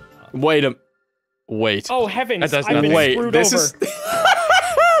 Oh. Wait. Oh, heavens. That does I've been Wait, screwed this over. is...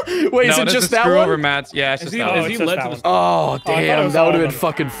 Wait, is No, it this just is that screw one? over Matt's. Yeah, it's Is just he, that Oh, is one. he it's just led that to one. the... Oh, I thought it damn. was That all would have of been them.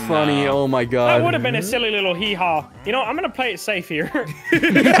 fucking funny. No. Oh, my That God. would have been a silly little hee-haw. You know, I'm going to play it safe here.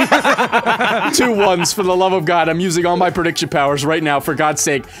 2 ones, for the love of God. I'm using all my prediction powers right now, for God's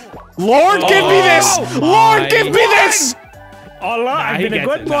sake. Lord, give me this! Lord, give me this! Allah, I've he been a gets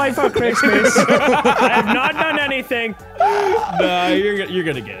good it. boy for Christmas. I have not done anything. No, you're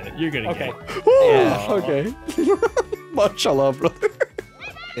gonna get it. You're gonna Okay. get it. Ooh, okay. Mashallah, brother.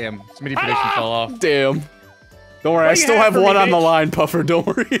 Damn, Smitty prediction fell off. Damn. Don't worry, I do you still have have for me, one on the bitch? line, Puffer. Don't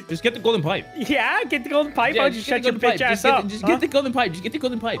worry. Just get the golden pipe. Yeah, get the golden pipe. Why don't you shut your bitch ass up? Just get the golden pipe. Just get the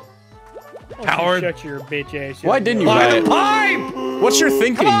golden pipe. Coward. Shut your bitch ass. Why didn't you Buy buy the it? pipe! What's your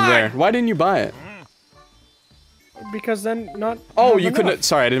thinking on! there? Why didn't you buy it? Because then not. Oh, not you enough. couldn't.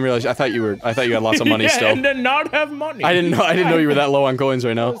 Sorry, I didn't realize. I thought you had lots of money yeah, still. and then not have money. I didn't know you were that low on coins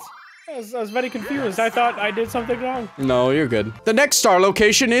right now. I was very confused. I thought I did something wrong. No, you're good. The next star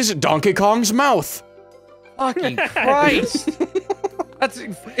location is Donkey Kong's mouth. Fucking Christ. That's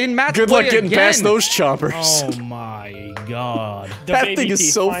in Matt's Good way luck getting again. past those choppers. Oh my god. The That baby thing is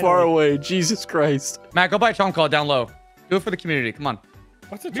teeth, so far finally. away. Jesus Christ. Matt, go buy a Chomp Call down low. Do it for the community. Come on.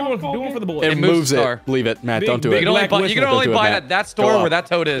 What's it Do one for the boys. It moves moves it. star. Leave it, Matt. Big- Don't do big it. You can only Black buy, whistle. you can only Don't do it, buy Matt. at that Go store up. where that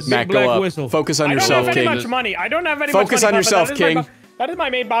toad is. Matt, Black go up. whistle. Focus on I don't yourself, have any King. much money. I don't have any Focus much money. on yourself, Puffer. That is my King. That is my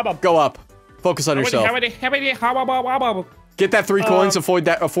main baba. Go up. Focus on yourself. Get that 3 coins. Avoid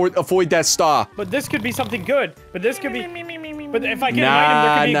that star. But this could be something good. But this could be. But if I get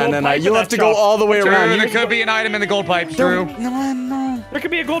Nah, an item, there could be a gold pipe in You'll that have to go shop. all the way True, around. there You- could be an item in the gold pipe. True. There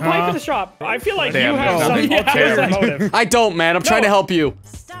could be a gold pipe in the shop. I feel like Damn, you have there's some nothing. ulterior motive. I don't, man. I'm trying to help you.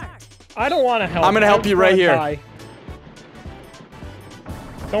 I don't want to help. I'm gonna help you right wanna here. die.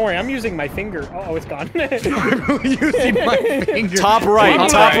 Don't worry, I'm using my finger. Oh, it's gone. Using my finger. Top right. Bottom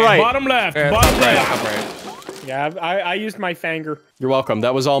Top right. right. Bottom left. Yeah, Bottom top right, left. top right. Yeah, I used my finger. You're welcome.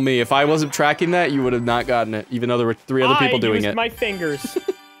 That was all me. If I wasn't tracking that, you would have not gotten it. Even though there were 3 other people doing I it. used my fingers.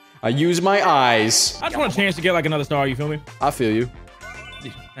 I use my eyes. I just want a chance to get like another star. You feel me? I feel you.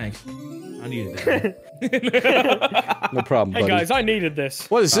 Thanks. I needed that. No problem, Hey buddy. guys, I needed this.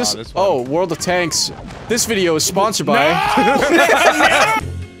 What is this? this one. Oh, World of Tanks. This video is sponsored by...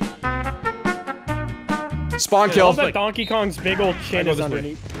 Spawn I kill. love that Donkey Kong's big old chin go is this way.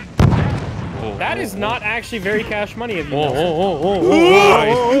 underneath. That is not actually very cash money of you. Oh,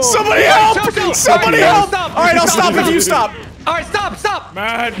 Nelson. Ooh, somebody help! Jojo, Somebody Jojo, help! stop. All right, I'll stop if you stop. All right, stop, stop.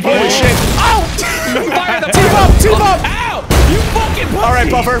 Man, Holy shit! Ow! Fire the Team up! Team up! Ow! You fucking pussy! All right,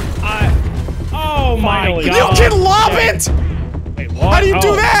 Buffer. Oh my Finally. god. You can lob it! Wait, what? How do you do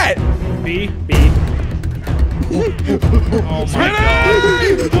Oh, that? B. B. Oh my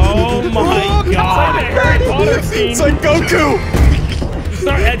god. Oh my It's like the god. Harry Potter scene. It's like Goku.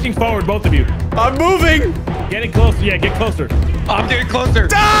 Start edging forward, both of you. I'm moving. Get it closer. Yeah, get closer. I'm getting closer.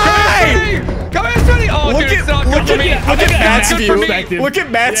 Die! Come here, Smitty. Oh, Look dude, at it's not good for me. Matt's It's view. good for me. Look at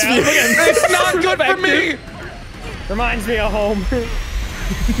Matt's Yeah, view. It's not good for me. Reminds me of home.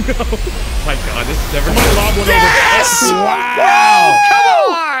 Oh my god, this is never Lob one Yes! Wow. Come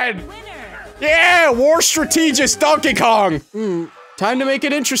on! Yeah, war strategist Donkey Kong. Time to make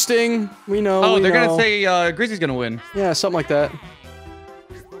it interesting. We know. Oh, we they're know. gonna say Grizzly's gonna win, Yeah, something like that.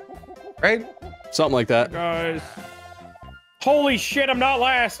 right? Something like that. Guys. Holy shit, I'm not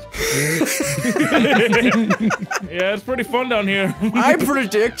last. Yeah, it's pretty fun down here. I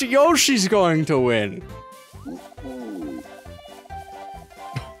predict Yoshi's going to win.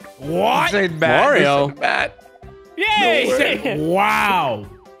 What? Say Matt. Mario. Say Matt. Yay! Wow.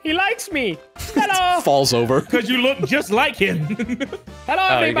 He likes me. Hello. Falls over. Because you look just like him. Hello,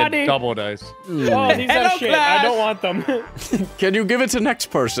 Oh, you get everybody. double dice. Oh, these are Hello, shit. class. I don't want them. Can you give it to next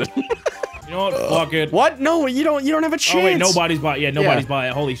person? You know what? Fuck it. What? No, you don't. You don't have a chance. Oh wait, nobody's bought. Yeah, nobody's Yeah. bought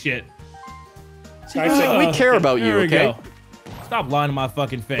it. Holy shit. We care about you, There we okay? go. Stop lying to my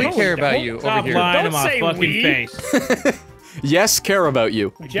fucking face. We care about don't- you over Stop here. lying to Don't my say fucking we. face. Yes, care about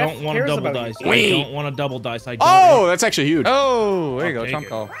you. Jeff Don't want a cares double about dice. you. I don't want a double dice. I don't. Oh, that's actually huge. Oh, there you go, I'll take Chomp it.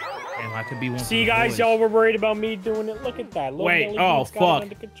 Call. Damn, I could be one. for See, the guys, boys. y'all were worried about me doing it. Look at that. Little Wait, Billy oh, Beans got it fuck.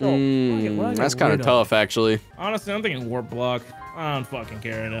 under control. Fucking what? That's kind of weirdo. tough, actually. Honestly, I'm thinking warp block. I don't fucking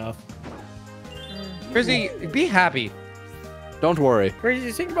care enough. Grizzy, be happy. Don't worry.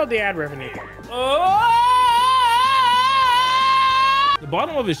 Crazy, think about the ad revenue. The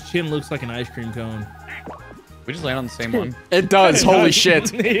bottom of his chin looks like an ice cream cone. We just land on the same one. It does. Holy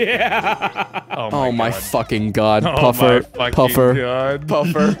shit. Yeah. Oh my fucking god. Oh Puffer. my fucking Puffer. God.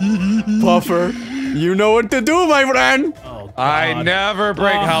 Puffer. Puffer. You know what to do, my friend. Oh I never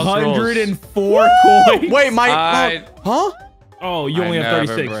break house rules. 104 coins. Wait, my huh? Oh, you only have never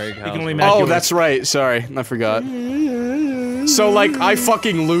 36. break You can house only rules. match Oh, yours. that's right. Sorry, I forgot. So like, I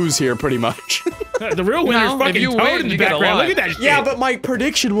fucking lose here pretty much. The real winner's No, if fucking you Toad win, in the you get a background. lot. Look at that shit. Yeah, but my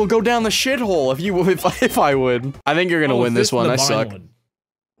prediction will go down the shithole if I would. I think you're gonna win this one. I suck.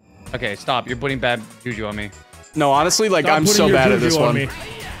 Okay, stop. You're putting bad juju on me. No, honestly, like Stop I'm putting so your bad at juju this on one. me.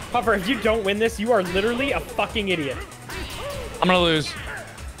 Puffer, if you don't win this, you are literally a fucking idiot. I'm gonna lose.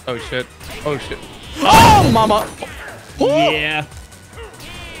 Oh shit. Oh shit. Oh, mama! Yeah.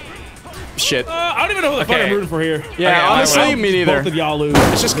 Shit. I don't even know who the fuck Okay. I'm rooting for here. Yeah, Okay, honestly, well, me neither. Both of y'all lose.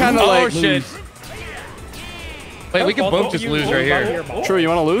 It's just kind of Oh like. shit. Wait, we can both just You lose right here. True, you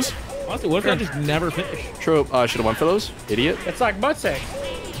want to lose? Honestly, what if I just never finish? True. Should have went for those. Idiot. It's like butt sex.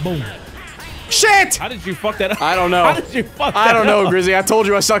 Boom. Shit! How did you fuck that up? I don't know. How did you fuck that I don't know, up? Grizzy. I told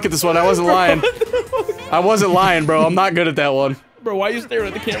you I suck at this one. I wasn't lying. I wasn't lying, bro. I'm not good at that one. Bro, why are you staring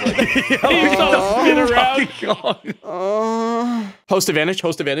at the camera like that? You saw it spin around. Host advantage.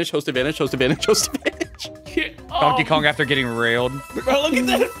 Host advantage. Host advantage. Host advantage. Host advantage. Donkey Kong after getting railed. Bro, look at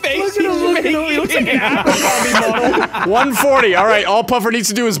that face. Look at him. He looks like an Abercrombie model. 140. All right. All Puffer needs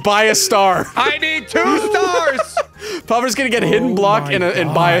to do is buy a star. I need 2 stars. Puffer's gonna get a hidden block my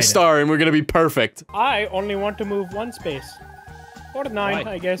and buy a God. star, and we're gonna be perfect. I only want to move 1 space. Or 9,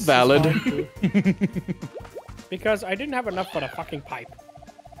 Why? I guess. is Valid. fine, too. Because I didn't have enough for the fucking pipe.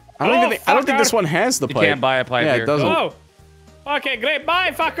 I don't think fucker. this one has the You pipe. can't buy a pipe Yeah, here. it doesn't. Oh! Okay, great.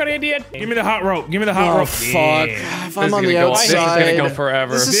 Bye, fucker idiot. Give me the hot rope. Give me the hot Oh rope. fuck! Yeah. If This I'm is on gonna the go. outside, This is gonna go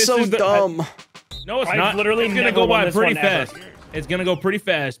forever. This is This so is the- dumb. No, it's I've not. literally it's gonna never go won by this pretty one ever. fast. It's gonna go pretty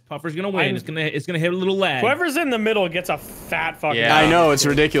fast. Puffer's gonna win. It's gonna hit a little lag. Whoever's in the middle gets a fat fucking. Yeah. I know it's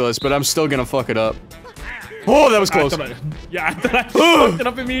ridiculous, but I'm still gonna fuck it up. Oh, that was close. I thought I fucked it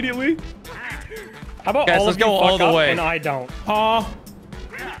up immediately. How about Guys, all let's of you go all fuck the up way. and I don't?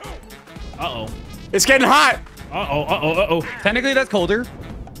 Uh-oh. It's getting hot. Uh-oh. Technically, that's colder.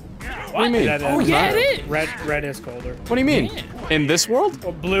 What do you mean? That Oh, is yeah, not- it is. Red is colder. What do you mean? In this world?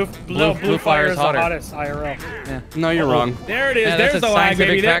 Well, blue Blue fire fire's is the hotter. hottest IRL. No, you're wrong. There it is. Yeah, There's that's the a lag,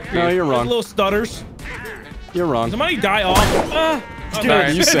 baby. scientific There, fact. No, you're Those wrong. little stutters. You're wrong. Somebody die off.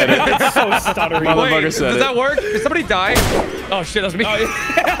 Sorry. You said it. It's so stuttery. Motherfucker Wait, said does it. that work? Did somebody die? Oh shit, that was me.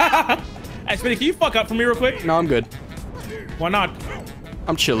 Hey, Smitty, can you fuck up for me real quick? No, I'm good. Why not?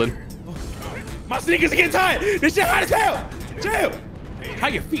 I'm chilling. My sneakers are getting tired. This shit hot as hell. Chill. How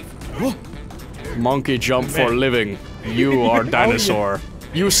your feet? Monkey jump for living. You are dinosaur.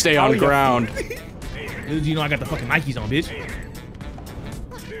 You stay on ground. Dude, you know I got the fucking Nikes on, bitch.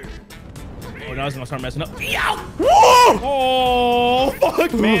 Oh, now it's gonna start messing up. Oh,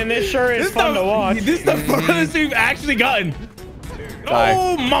 fuck. Man, this sure is fun to watch. This is the furthest we've actually gotten. Die.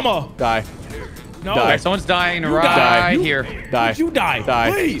 Oh, mama. Die. No. Die. Someone's dying You right die. You- here. Die. Would you die?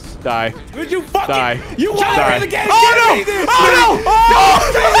 Die. Please. Die. Would you fucking Die. You want Die. to the game? Oh no! Oh no!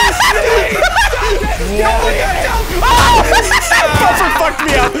 Oh! Buffer fucked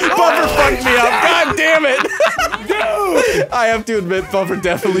me up. Buffer fucked me up. God damn it! Dude, I have to admit, Buffer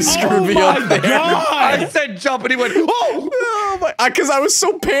definitely screwed me up there. I said jump and he went, oh! Oh my! Because I was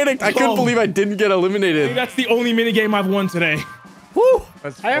so panicked, I couldn't believe I didn't get eliminated. That's the only minigame I've won today. Woo!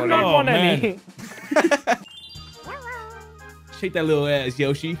 That's I have not Oh, won man. any. Shake that little ass,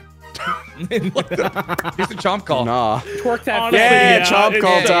 Yoshi. Here's the chomp call. Nah. Twerk that. Honestly, Yeah, chomp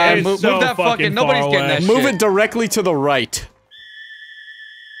call it's- time. it's Move so that fucking- nobody's far getting away. that Move shit. it directly to the right.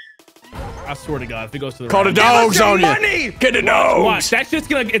 I swear to God, if it goes to the Call right. the dogs your on you. money! Get the Watch, dogs. that's just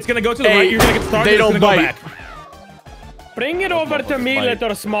it's gonna go to the Hey, right. You're gonna get started. they It's don't gonna go bite. back. Bring it over to me, bite.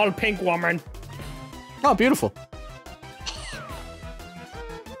 little small pink woman. Oh, beautiful.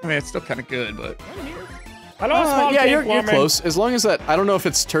 I mean, it's still kind of good, but... Hello, small Yeah, pink you're woman. close. As long as that, I don't know if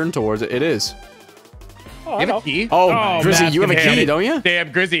it's turned towards it. It is. Oh, You have hello. a key? Oh, Oh, Drizzy, Matt's you have a gonna key, have it. don't you?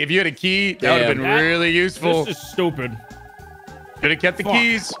 Damn, Grizzy, if you had a key, that would have been Damn. really useful. This is stupid. Should have kept the Fuck.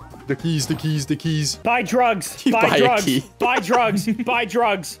 keys. The keys, the keys, the keys. Buy drugs. You Buy buy a drugs. key. Buy drugs. Buy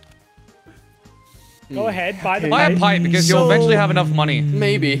drugs. Go ahead. Buy the Buy a pipe. pipe because you'll eventually have enough money.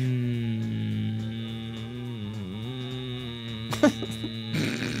 Maybe.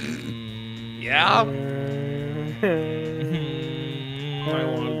 Yeah? I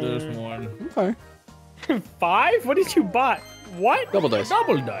want this one. Okay. 5? What did you buy? What? Double dice.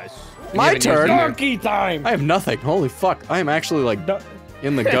 Double dice. My haven't used turn. it. Donkey time. I have nothing. Holy fuck. I am actually like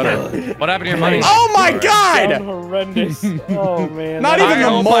in the gutter. What happened to your money? Oh my Sound god! horrendous. Oh man. Not that- even I the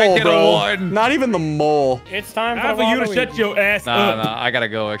hope I mole, get a bro. one. Not even the mole. It's time Time for for you to Halloween. shut your ass Nah, up. nah, I gotta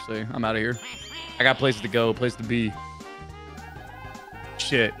go, actually. I'm out of here. I got places to go, place to be.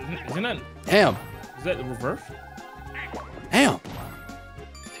 Shit. Isn't that? Damn. Is that the reverse? Damn.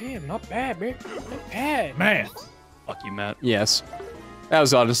 Damn, not bad, man. Not bad. Math. Fuck you, Matt. Yes. That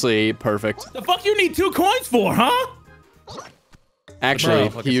was honestly perfect. The fuck you need 2 coins for, huh? Actually,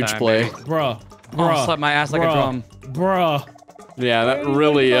 Bro, huge time, play. baby. Bruh. Oh, Bruh. slap my ass like a Bruh. drum. Bruh. Yeah, that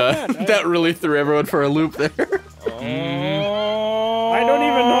really, that really threw everyone for a loop there. I don't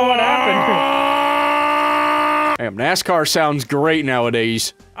even know what happened. Damn, NASCAR sounds great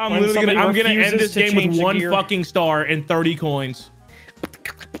nowadays. I'm When literally somebody gonna end refuses this to game with change the 1 gear. fucking star and 30 coins.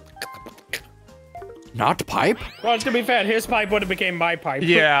 Not pipe? Well, to be fair, his pipe would have became my pipe.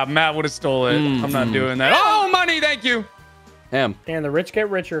 Yeah, Matt would have stole it. I'm not doing that. Oh, money, thank you. Damn. And the rich get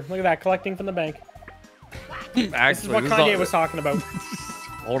richer. Look at that, collecting from the bank. This is Actually, what this Kanye all- was talking about.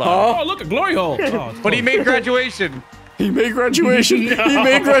 Hold on. Oh, look, a glory hole. Oh, it's But he close. made graduation. He made graduation. He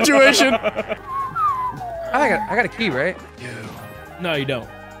made graduation. I got a key, right? No, you don't.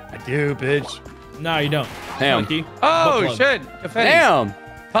 I do, bitch. No, you don't. Damn. Monkey. Oh, Butt plug. shit. Confetti. Damn.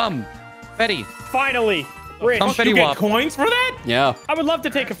 Pum. Confetti. Finally, rich. Confetti You get wop. coins for that? Yeah. I would love to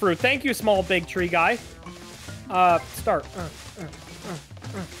take a fruit. Thank you, small big tree guy. Start. Are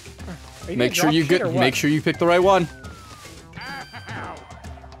Make sure you get. get. Make sure you pick the right one.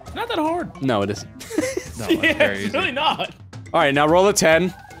 It's not that hard. No, it isn't. No, Yeah, that's very it's easy. really not. All right, now roll a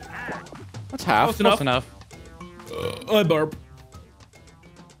 10. That's half. Close Close enough. I burp.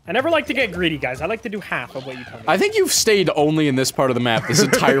 I never like to get greedy, guys. I like to do half of what you tell me. I think you've stayed only in this part of the map this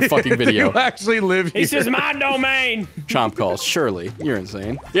entire fucking video. You actually live here. This is my domain. Chomp calls. Surely. You're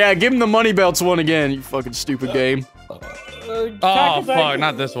insane. Yeah, give him the money belts one again, you fucking stupid game. Oh, fuck.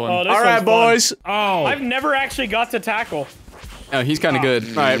 Not this one. Oh, this All right, one's fun. boys. Oh. I've never actually got to tackle. Oh, he's kind of good.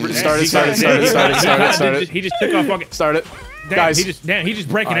 All right, start He it, start it, start it, start it, start it, start it. He just took off fucking. Start it. Damn, Guys. he just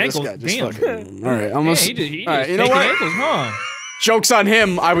breaking All right, this ankles. guy just Damn. fucking- All right, Yeah, almost. he All right, just you know taking what? ankles, huh? Joke's on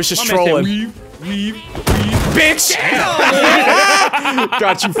him. I was just My man said, trolling. leave. Bitch!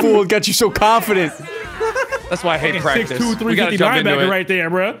 Got you fooled. Got you so confident. That's why I hate practice. 6'2", We gotta 350 jump into linebacker it. right there,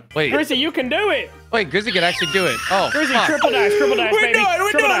 bro. Wait, Grizzy, you can do it. wait, Grizzly can actually do it. Oh, Grizzy, fuck. triple dash, We're baby. doing it,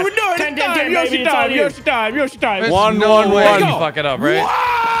 we're Triple doing it, dash. we're doing 10, it. 10, 10, Yoshi baby. It's all time, you. Yoshi time, Yoshi time. There's One, no one, way one. you fuck it up, right?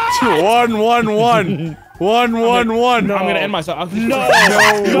 1, 1, 1. 1, 1, 1. I'm gonna end myself. No.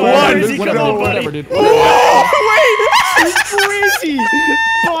 One. Grizzy, come on, buddy. Whatever, dude. Oh, wait! Crazy,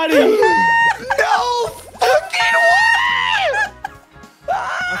 buddy. No fucking way! I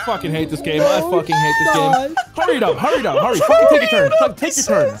fucking hate this game. I fucking hate this game. Hurry it up, hurry. Fucking take your turn. Take your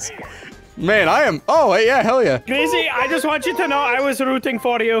turn. Man, I am. Oh, yeah, hell yeah. Grizzy, I just want you to know I was rooting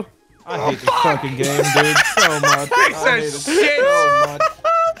for you. I hate this fucking game, dude, so much. Piece of shit. So much.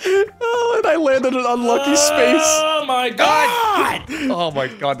 Oh, and I landed an unlucky space. Oh my god! Oh my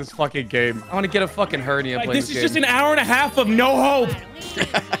god, this fucking game. I want to get a fucking hernia Like, playing this this is game. just an hour and a half of no hope.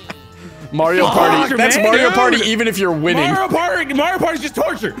 Mario Party. Fuck, That's man, Mario dude. Party even if you're winning. Mario Party's just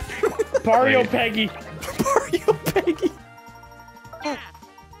torture. Mario Wait. Peggy. Mario Peggy.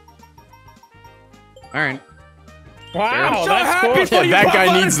 All right. Wow, So that's happy cool. for Yeah, you, that guy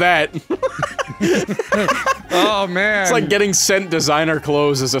Papa. needs that. Oh man. It's like getting sent designer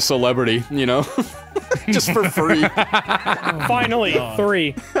clothes as a celebrity, you know? Just for free. Finally,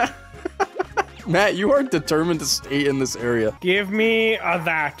 3. Matt, you are determined to stay in this area. Give me a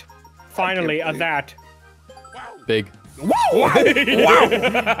that. Finally, a that. Big.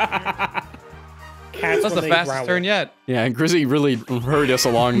 Cats That's when the they fastest growl. turn yet. Yeah, and Grizzy really hurried us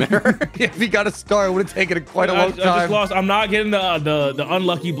along there. If he got a star, it would have taken quite a I long just time. lost. I'm not getting the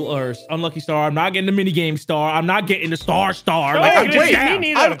unlucky star. I'm not getting the mini game star. I'm not getting the star. Oh, Like, Grizzy, wait,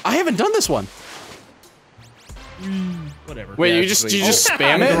 me neither. I haven't done this one. whatever. Wait, Yeah, you just please.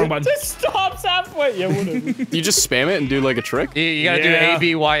 spam The wrong it? button. Just stops halfway. Yeah, whatever. You just spam it and do like a trick? You gotta Yeah.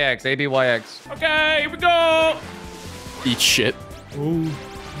 do ABYX, ABYX. Okay, here we go. Eat shit.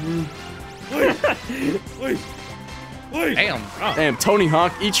 Damn. Damn, Tony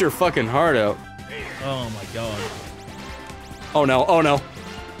Hawk, eat your fucking heart out. Oh my god. Oh no, oh no.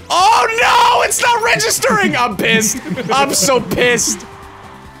 Oh no, it's not registering! I'm pissed. I'm so pissed.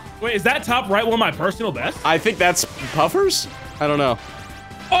 Wait, is that top right one my personal best? I think that's Puffers? I don't know.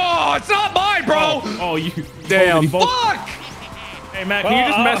 Oh, it's not mine, bro. Oh, you. Damn. Fuck. Hey Matt, can you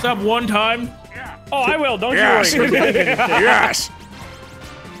just mess up one time? Oh, I will. Don't Yes. you worry. Yes.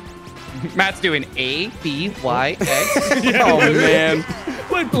 Matt's doing ABYX. Oh man.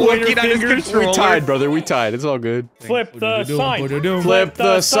 Like Looking at his controller. We tied, brother. We tied. It's all good. Flip the sign. Flip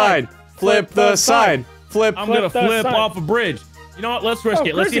the sign. Flip the sign. Flip. I'm gonna Flip the flip sign. off a bridge. You know what? Let's risk Oh,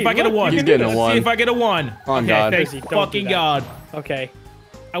 it. Let's see if Grizzy, I get a look, one. He's getting a Let's one. see if I get a one. On okay, God. thank Grizzy, don't do fucking that. God. Okay.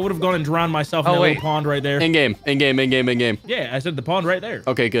 I would have gone and drowned myself in Oh, that wait. little pond right there. In game. Yeah, I said the pond right there.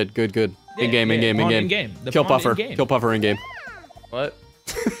 Okay, good. Yeah, In game. pond in game. The Kill pond Puffer. in game. Kill Puffer in game. What?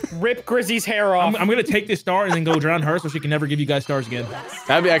 Rip Grizzy's hair off. I'm gonna take this star and then go drown her so she can never give you guys stars again.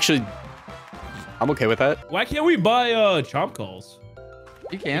 That'd be actually. I'm okay with that. Why can't we buy chomp calls?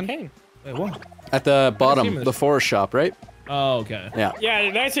 You can. Okay. Wait, what? At the bottom, seen this. the forest shop, right? Oh, okay. Yeah.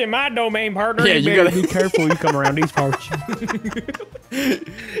 Yeah, that's in my domain, partner. Yeah, you better gotta- be careful. You come around these parts.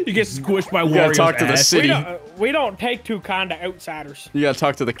 You get squished by You gotta Wario's talk to the ass. city. We don't take too kind to outsiders. You gotta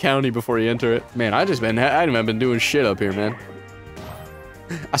talk to the county before you enter it. Man, I haven't been doing shit up here, man.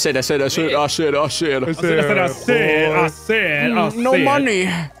 I said. I said. No money.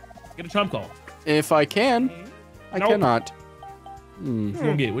 Get a chomp call. If I can, I Nope. cannot. What you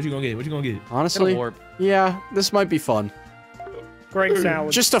gonna get? What you gonna get? What you gonna get? Honestly, warp. yeah, this might be fun. Great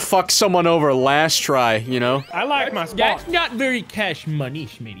salad. Just to fuck someone over last try, you know? I like my spot. That's not very cash money,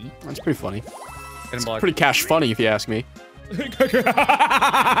 Schmitty. That's pretty funny. Hit him block. Pretty cash funny, if you ask me. Classic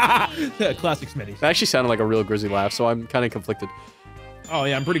Schmitty. That actually sounded like a real Grizzly laugh, so I'm kind of conflicted. Oh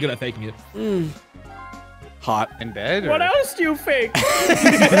yeah, I'm pretty good at faking it. Hot. In bed? What or- else do you fake?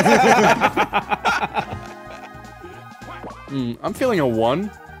 I'm feeling a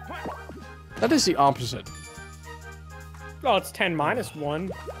 1. That is the opposite. Oh, it's 10 minus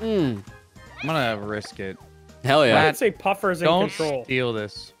 1. I'm gonna risk it. Hell yeah. I'd say Puffer's in Don't control. steal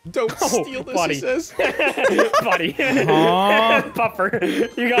this. Don't Oh, steal this, buddy. he says. Buddy. Puffer. You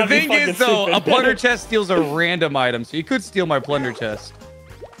The gotta be thing fucking is, though, a stupid. plunder chest steals a random item, so you could steal my plunder chest.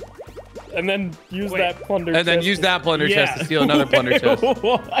 And then use that plunder And then chest use to- that plunder chest to Yeah. steal another plunder chest.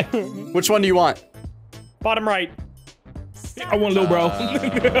 Which one do you want? Bottom right. I want little bro.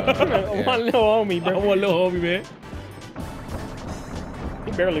 One little homie, I bro. want little homie, man.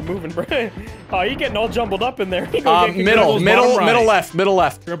 He barely moving, bro. Oh, he getting all jumbled up in there. He gonna get Middle Triples, bottom right. left. Middle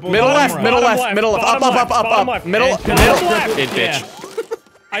left. Triples, Middle bottom left. right. Middle Bottom left. left, Middle left. bottom Up. left, bottom Up. left. Middle. And Middle. left. It, Yeah. bitch.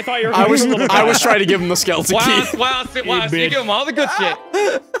 I thought you were I was a little trying to give him the skeleton Wow, key. wow, so you bitch. give him all the good shit.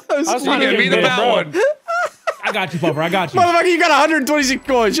 I was You trying to give me get the him, bad bro. one. I got you, Puffer. I got you. Motherfucker, you got 126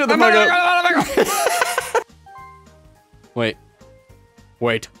 coins. Shut the fuck up.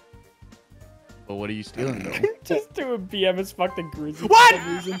 Wait. But what are you stealing, though? Just doing BM as fucking Grizzly. What?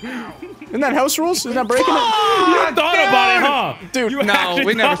 For some reason. Isn't that house rules? Isn't that breaking it? You thought about it, huh? Dude, You no, actually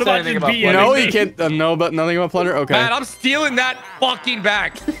we never thought said anything about your BM. no, you can't. No, but nothing about plunder? Okay. Man, I'm stealing that fucking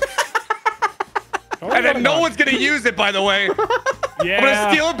back. And then no one's gonna use it, by the way. Yeah. I'm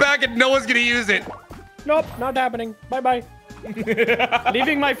gonna steal it back and no one's gonna use it. Nope, not happening. Bye-bye.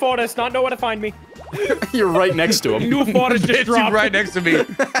 Leaving my forest, not know where to find me. You're right next to him. New forest just It's dropped. right next to me.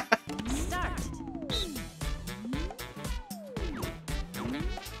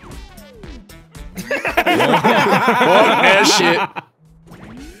 Oh, ass shit.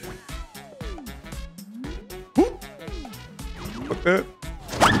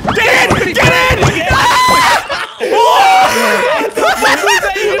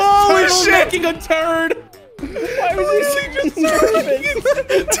 Holy shit! Making a turd. Why was he just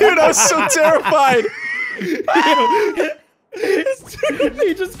nervous? Dude, I was so terrified.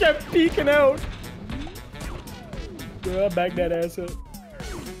 He just kept peeking out. Back that ass up.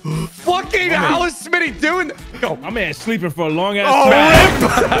 Fucking how is Smitty doing that? Go. My man sleeping for a long ass Oh,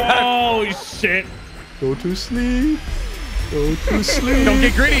 time. Oh shit. Go to sleep. Go to sleep. Don't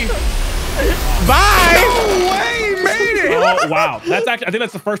get greedy. Bye! No way, he made it. Oh wow. That's actually. I think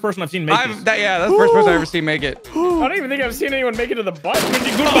that's the first person I've seen make this. Yeah, that's the first person I've ever seen make it. I don't even think I've seen anyone make it to the button.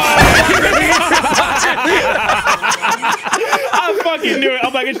 I fucking knew it.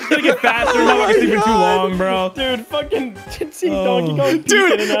 I'm like, it's just gonna get faster. I'm like, sleeping too long, bro. Dude, fucking seeing Donkey Kong. Dude,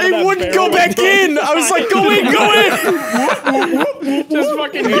 peeking in and out of it that wouldn't go barrel. back in. I was like, go in. Just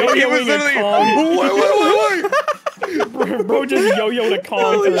fucking He was yo-yoing literally. a Kong. Wait. Bro just yo-yoed a Kong for a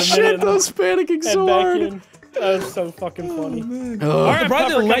Holy minute. shit, I was panicking and so back hard. in. That was so fucking funny. I'm surprised Puffer,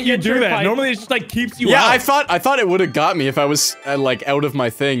 they come let you get do your that. pipe. Normally, it just like keeps you Yeah, out. I thought it would have got me if I was like out of my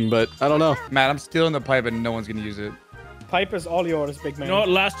thing, but I don't know. Matt, I'm stealing the pipe and no one's gonna use it. Pipe is all yours, big man. You know what?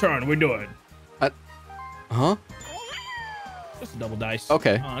 Last turn, we're doing. Huh? Just a double dice.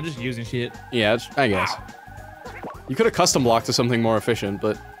 Okay. I'm just using shit. Yeah, I guess. You could have custom blocked to something more efficient,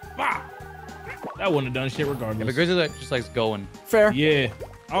 but Ah! That wouldn't have done shit Yeah, but regardless. Grizzly just likes going. fair. Yeah.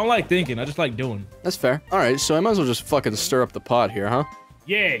 I don't like thinking. I just like doing. That's fair. All right, so I might as well just fucking stir up the pot here, huh?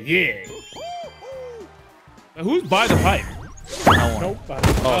 Yeah, yeah. Who's by the pipe? Nope.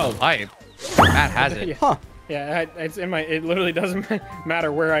 Oh, the pipe. Matt has it. Yeah. Huh? Yeah, it's in my. It literally doesn't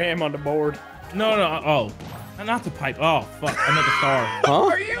matter where I am on the board. No, no. Oh. Not the pipe. Oh, fuck. I meant the star. Huh?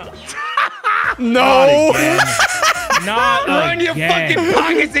 Are you? No! Not Run your again. fucking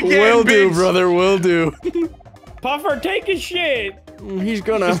pockets again, Will do, bitch. brother. Will do. Puffer, take his shit. He's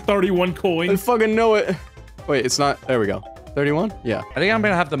gonna. Just 31 I coins. fucking know it. Wait, it's not. There we go. 31? Yeah. I think I'm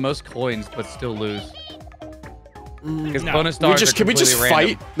gonna have the most coins, but still lose. Because No. bonus stars Can we just are completely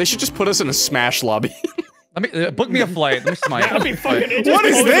random. fight? They should just put us in a Smash lobby. Let me book me a flight. Let me smite. That'd be fucking. It What just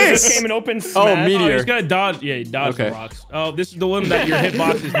is closes, this? just came and opened Oh, Smash. meteor. Oh, he's gonna dodge. Yeah, he dodged Okay. the rocks. Oh, this is the one that your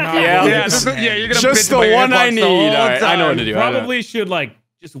hitbox is not. Yeah. Yeah, you're gonna Just bitch the about your one I hitbox need. the whole Alright, I know what to time. do. I know. Probably should like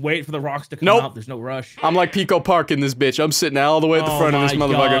just wait for the rocks to come Nope. out. There's no rush. I'm like Pico Park in this bitch. I'm sitting all the way at the Oh front of this my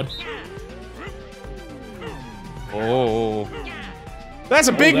motherfucker. God. Oh, That's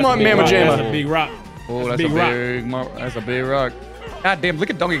a big That's a big Mamma rock. That's a Jamma. big rock. oh, that's big a rock. big, that's a big rock. God damn, look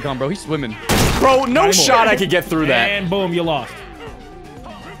at Donkey Kong, bro. He's swimming. Bro, no anymore. shot I could get through that. And boom, you lost.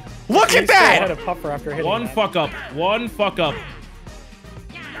 Look at He's still ahead that! of Puffer after hitting One that. fuck up. One fuck up.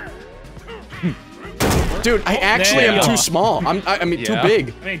 Dude, I actually there am you too are. small. I mean, too Yeah.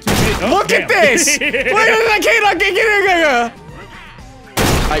 big. I mean, too big. Oh, Look damn. at this! Look at this!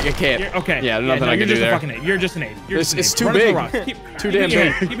 I can't. You're- okay. Yeah, nothing I you're can do just there. A fucking ape. You're just an ape. You're It's- just it's an ape. too Run into big. the rocks. Too damn your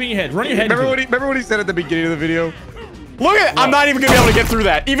big. head. Keep in your head. Run your head. Remember into what he said at the beginning of the video? Look at I'm not even gonna be able to get through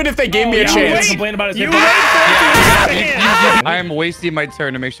that, even if they gave me a yeah, chance. Complain about his You hitbox. wait for it. I am wasting my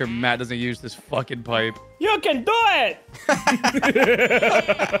turn to make sure Matt doesn't use this fucking pipe. You can do it.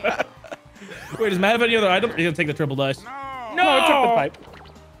 Wait, does Matt have any other item? He'll take the triple dice. No, I took the pipe.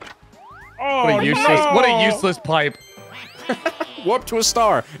 Oh, What a useless, what a useless pipe. Warp to a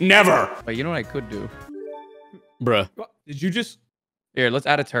star. Never. But you know what I could do? Bruh. Did you just? Here, let's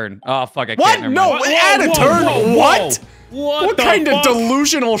add a turn. Oh fuck, I What? can't. Never No, mind. add a turn? What? What the kind of fuck?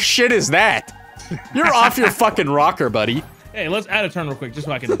 delusional shit is that? You're off your fucking rocker, buddy. Hey, let's add a turn real quick, just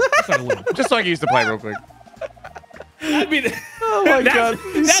so I can win. Just so I can use the pipe real quick. That'd be Oh my that's, god.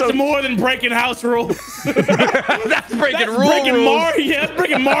 That's So- more than breaking house rules. That's breaking That's rules. breaking Mario. Yeah, that's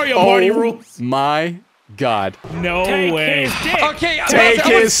breaking Mario Party Oh rules. my god. No Take way. his dick. Okay, Take I was his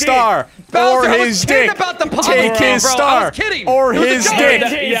kidding. star. Bowser, Or I was his kidding dick. about the pop, Take bro, his bro. I star. was kidding. Or It was a his joke.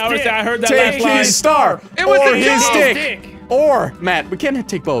 dick. Yeah, I heard that Take last line. his star. It was or a his joke. dick. Or, Matt, we can't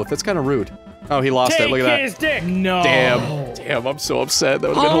take both. That's kind of rude. Oh, he lost Take it. Look at his that. dick. No. Damn. Damn, I'm so upset. That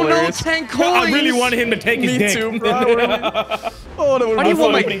would have been Oh no, hilarious. 10 coins. I really wanted him to take his Me dick. too, bro. Oh, that would Why have do you been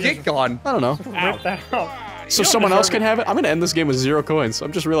want my funny. dick gone? I don't know. Rip that out. So someone else can have it? I'm gonna end this game with 0 coins.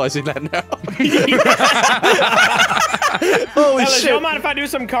 I'm just realizing that now. Holy Fellas, shit. y'all mind if I do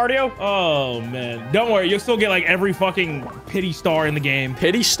some cardio? Oh man, don't worry. You'll still get like every fucking pity star in the game.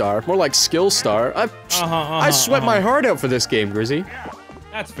 Pity star, more like skill star. I sweat my heart out for this game, Grizzy.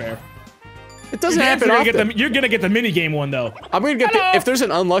 That's fair. It doesn't happen You're often. gonna get the mini game one though. I'm gonna get the, if there's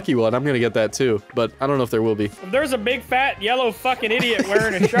an unlucky one, I'm gonna get that too. But I don't know if there will be. If there's a big fat yellow fucking idiot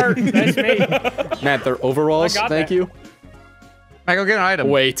wearing a shirt, that's me. Matt, they're overalls. I got Thank that. you. I go get an item.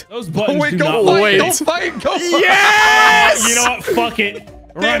 Wait. Those buttons Wait, do go not fight. wait. Go fight. Go fight. Yes! You know what? Fuck it.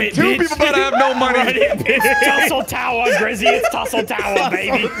 Run Damn, it, 2 bitch. people better have no money. Run it, bitch. Tussle Tower, Grizzy. It's Tussle Tower,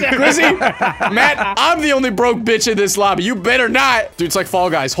 baby. Grizzy, Matt, I'm the only broke bitch in this lobby. You better not. Dude, it's like Fall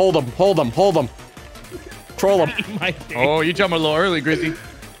Guys. Hold them. Hold them. Hold them. Troll them. My dick. Oh, you jumped a little early, Grizzy.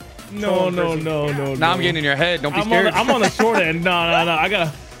 No. Now I'm getting in your head. Don't be I'm scared. on the short end. No. I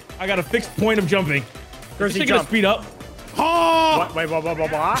got a fixed point of jumping. Grizzy, Just gonna jump. speed up. Oh! What? Wait, what?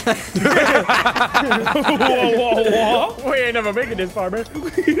 Whoa. We ain't never making this far, man.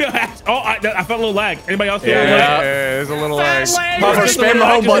 Oh, I felt a little lag. Anybody else feel a yeah, little lag? there's a little lag. Puffer, Just a spam the little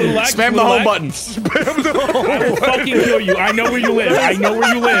home lag, button. just a Spam the little home lag. button. I will fucking kill you. I know where you live. I know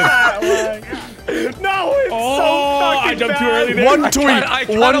where you live. No, it's Oh, so I fucking jumped too bad. early there. One tweet. I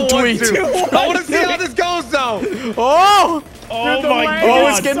kinda One want tweet. to. I want to see how this goes, though. Oh! Oh The my lag god. Oh,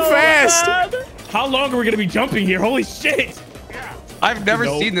 it's is getting so fast. bad. How long are we gonna be jumping here? Holy shit. I've never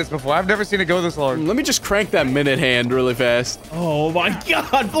Nope. seen this before. I've never seen it go this long. Let me just crank that minute hand really fast. Oh my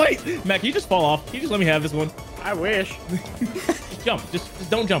god, please. Matt, can you just fall off? Can you just let me have this one? I wish. Just jump. Just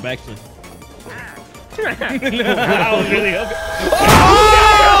don't jump, actually. I was really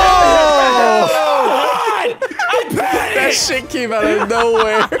hoping. That shit came out of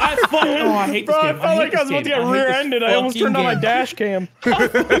nowhere. I hate this Bro, I game. felt like I was about to get rear-ended. I almost turned on my dash cam.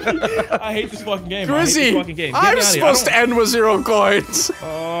 I hate this fucking game. I hate Grizzy, this fucking game. Get me I'm out of here. supposed to end with 0 coins.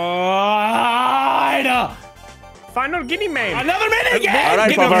 Final guinea man. Another minute game. All right,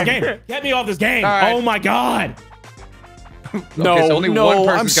 Get me off Bubba. this game. Get me off this game. All right. Oh my god. No, so only one no,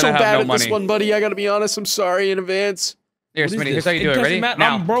 person's I'm so gonna have bad no at this money. one, buddy. I gotta be honest. I'm sorry in advance. Here, What is Smitty, this? here's how you do it. doesn't Ready? matter.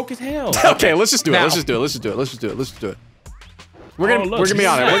 Now. I'm broke as hell. Okay, let's just do it. Now. Let's just do it. Let's just do it. Let's just do it. Let's just do it. We're Oh, gonna look, we're gonna be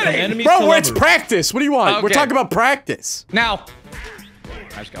on it. this is We're- enemies Bro, to it's lovers. practice. What do you want? We're Okay. talking about practice. Now.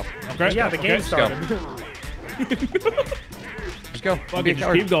 Let's go. Okay. Yeah, the game okay. started. Just go. Fuck it,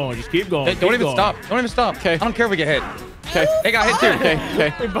 just keep going. Just keep going. Hey, don't keep even going. stop. Don't even stop. Okay. I don't care if we get hit. Okay. They got hit too.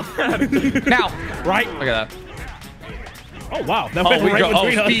 Okay. Now. Right. Look at that. Oh wow. That Oh, went we right go. Oh,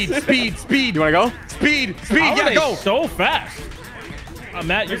 between us. speed. You wanna go? Speed. How are Yeah, they go. so fast.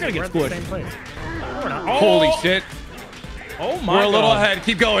 Matt, you're gonna We're get at the same squished. place. No, we're not. Oh, Holy shit. Oh my We're a little God. ahead.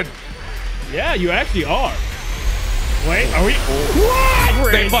 Keep going. Yeah, you actually are. Wait, are we?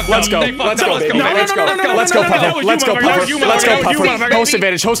 They fucked Let's up. go. They fucked Let's up. go, Let's baby. go. Let's go. no, Let's go, no, no, that Puffer. was Let's you, go, motherfucker. Puffer. That was you, Let's go, motherfucker. Puffer. That was you, Host motherfucker.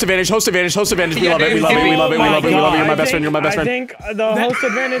 advantage. Host advantage. Host advantage. Host advantage. We love it. We love it. We love it. We love it. We love it. You're my best friend. You're my best I friend. think the host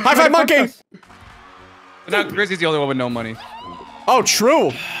advantage. High five, might have monkey. fucked us. But now Grizzly's the only one with no money. Oh,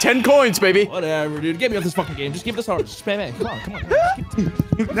 true. 10 coins, baby. Whatever, dude. Get me off this fucking game. Just give this hard. Just spam it. Come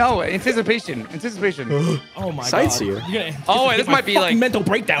on. No, anticipation. Oh my Sightseer. God. You're gonna Oh, wait, get this my might be fucking like- mental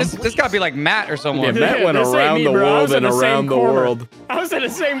breakdown. This gotta be like Matt or Yeah, someone. Matt went This ain't around me, the bro. I world was in and the same around the corner. world. I was in the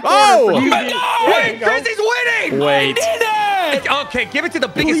same corner. Oh! for you. Wait, Grizzly's winning! Wait. Okay, give it to the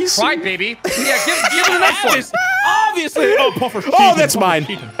biggest Please. crybaby. Yeah, give it the next one. Obviously. Oh, Puffer. Oh, that's mine.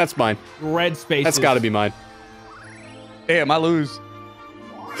 That's mine. Red spaces. That's gotta be mine. Damn, I lose.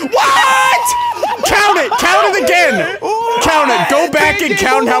 What? Count it! Count it again! Count it! Go back and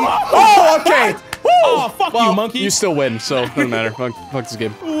count how much. Oh, okay! Oh, fuck Well, you, monkey. you still win, so doesn't matter. Fuck this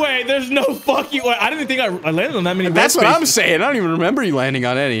game. Wait, there's no fuck you. I didn't think I landed on that many red That's what I'm spaces. saying. I don't even remember you landing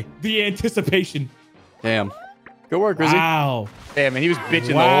on any. The anticipation. Damn. Good work, Rizzy. Wow. Damn, man, he was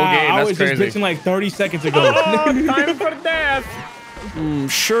bitching Wow. the whole game. I That's was crazy. just bitching like 30 seconds ago. Oh, time for death.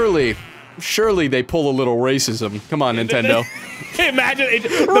 Surely they pull a little racism. Come on, Nintendo. Imagine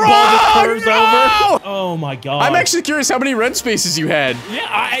the ball just curves over. Oh my God. I'm actually curious how many red spaces you had. Yeah,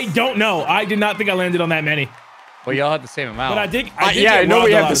 I don't know. I did not think I landed on that many. Well, y'all had the same amount. But I did. Yeah, I get know robbed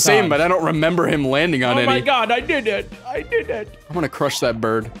we a have lot the of same, times. but I don't remember him landing on Oh any. my God, I did it. I did it. I'm gonna crush that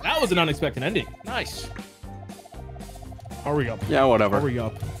bird. That was an unexpected ending. Nice. Hurry up. Yeah, whatever. Hurry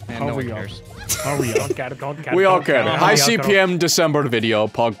up. Man, no one Hurry up. cares. Hurry up. Don't get it. Don't get it. We all don't get it. get High Run the outro. CPM December video.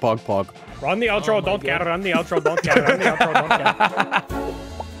 Pog, pog, pog. Run the outro. Don't get it. Run the outro. Don't get it. Run the outro. Don't get it.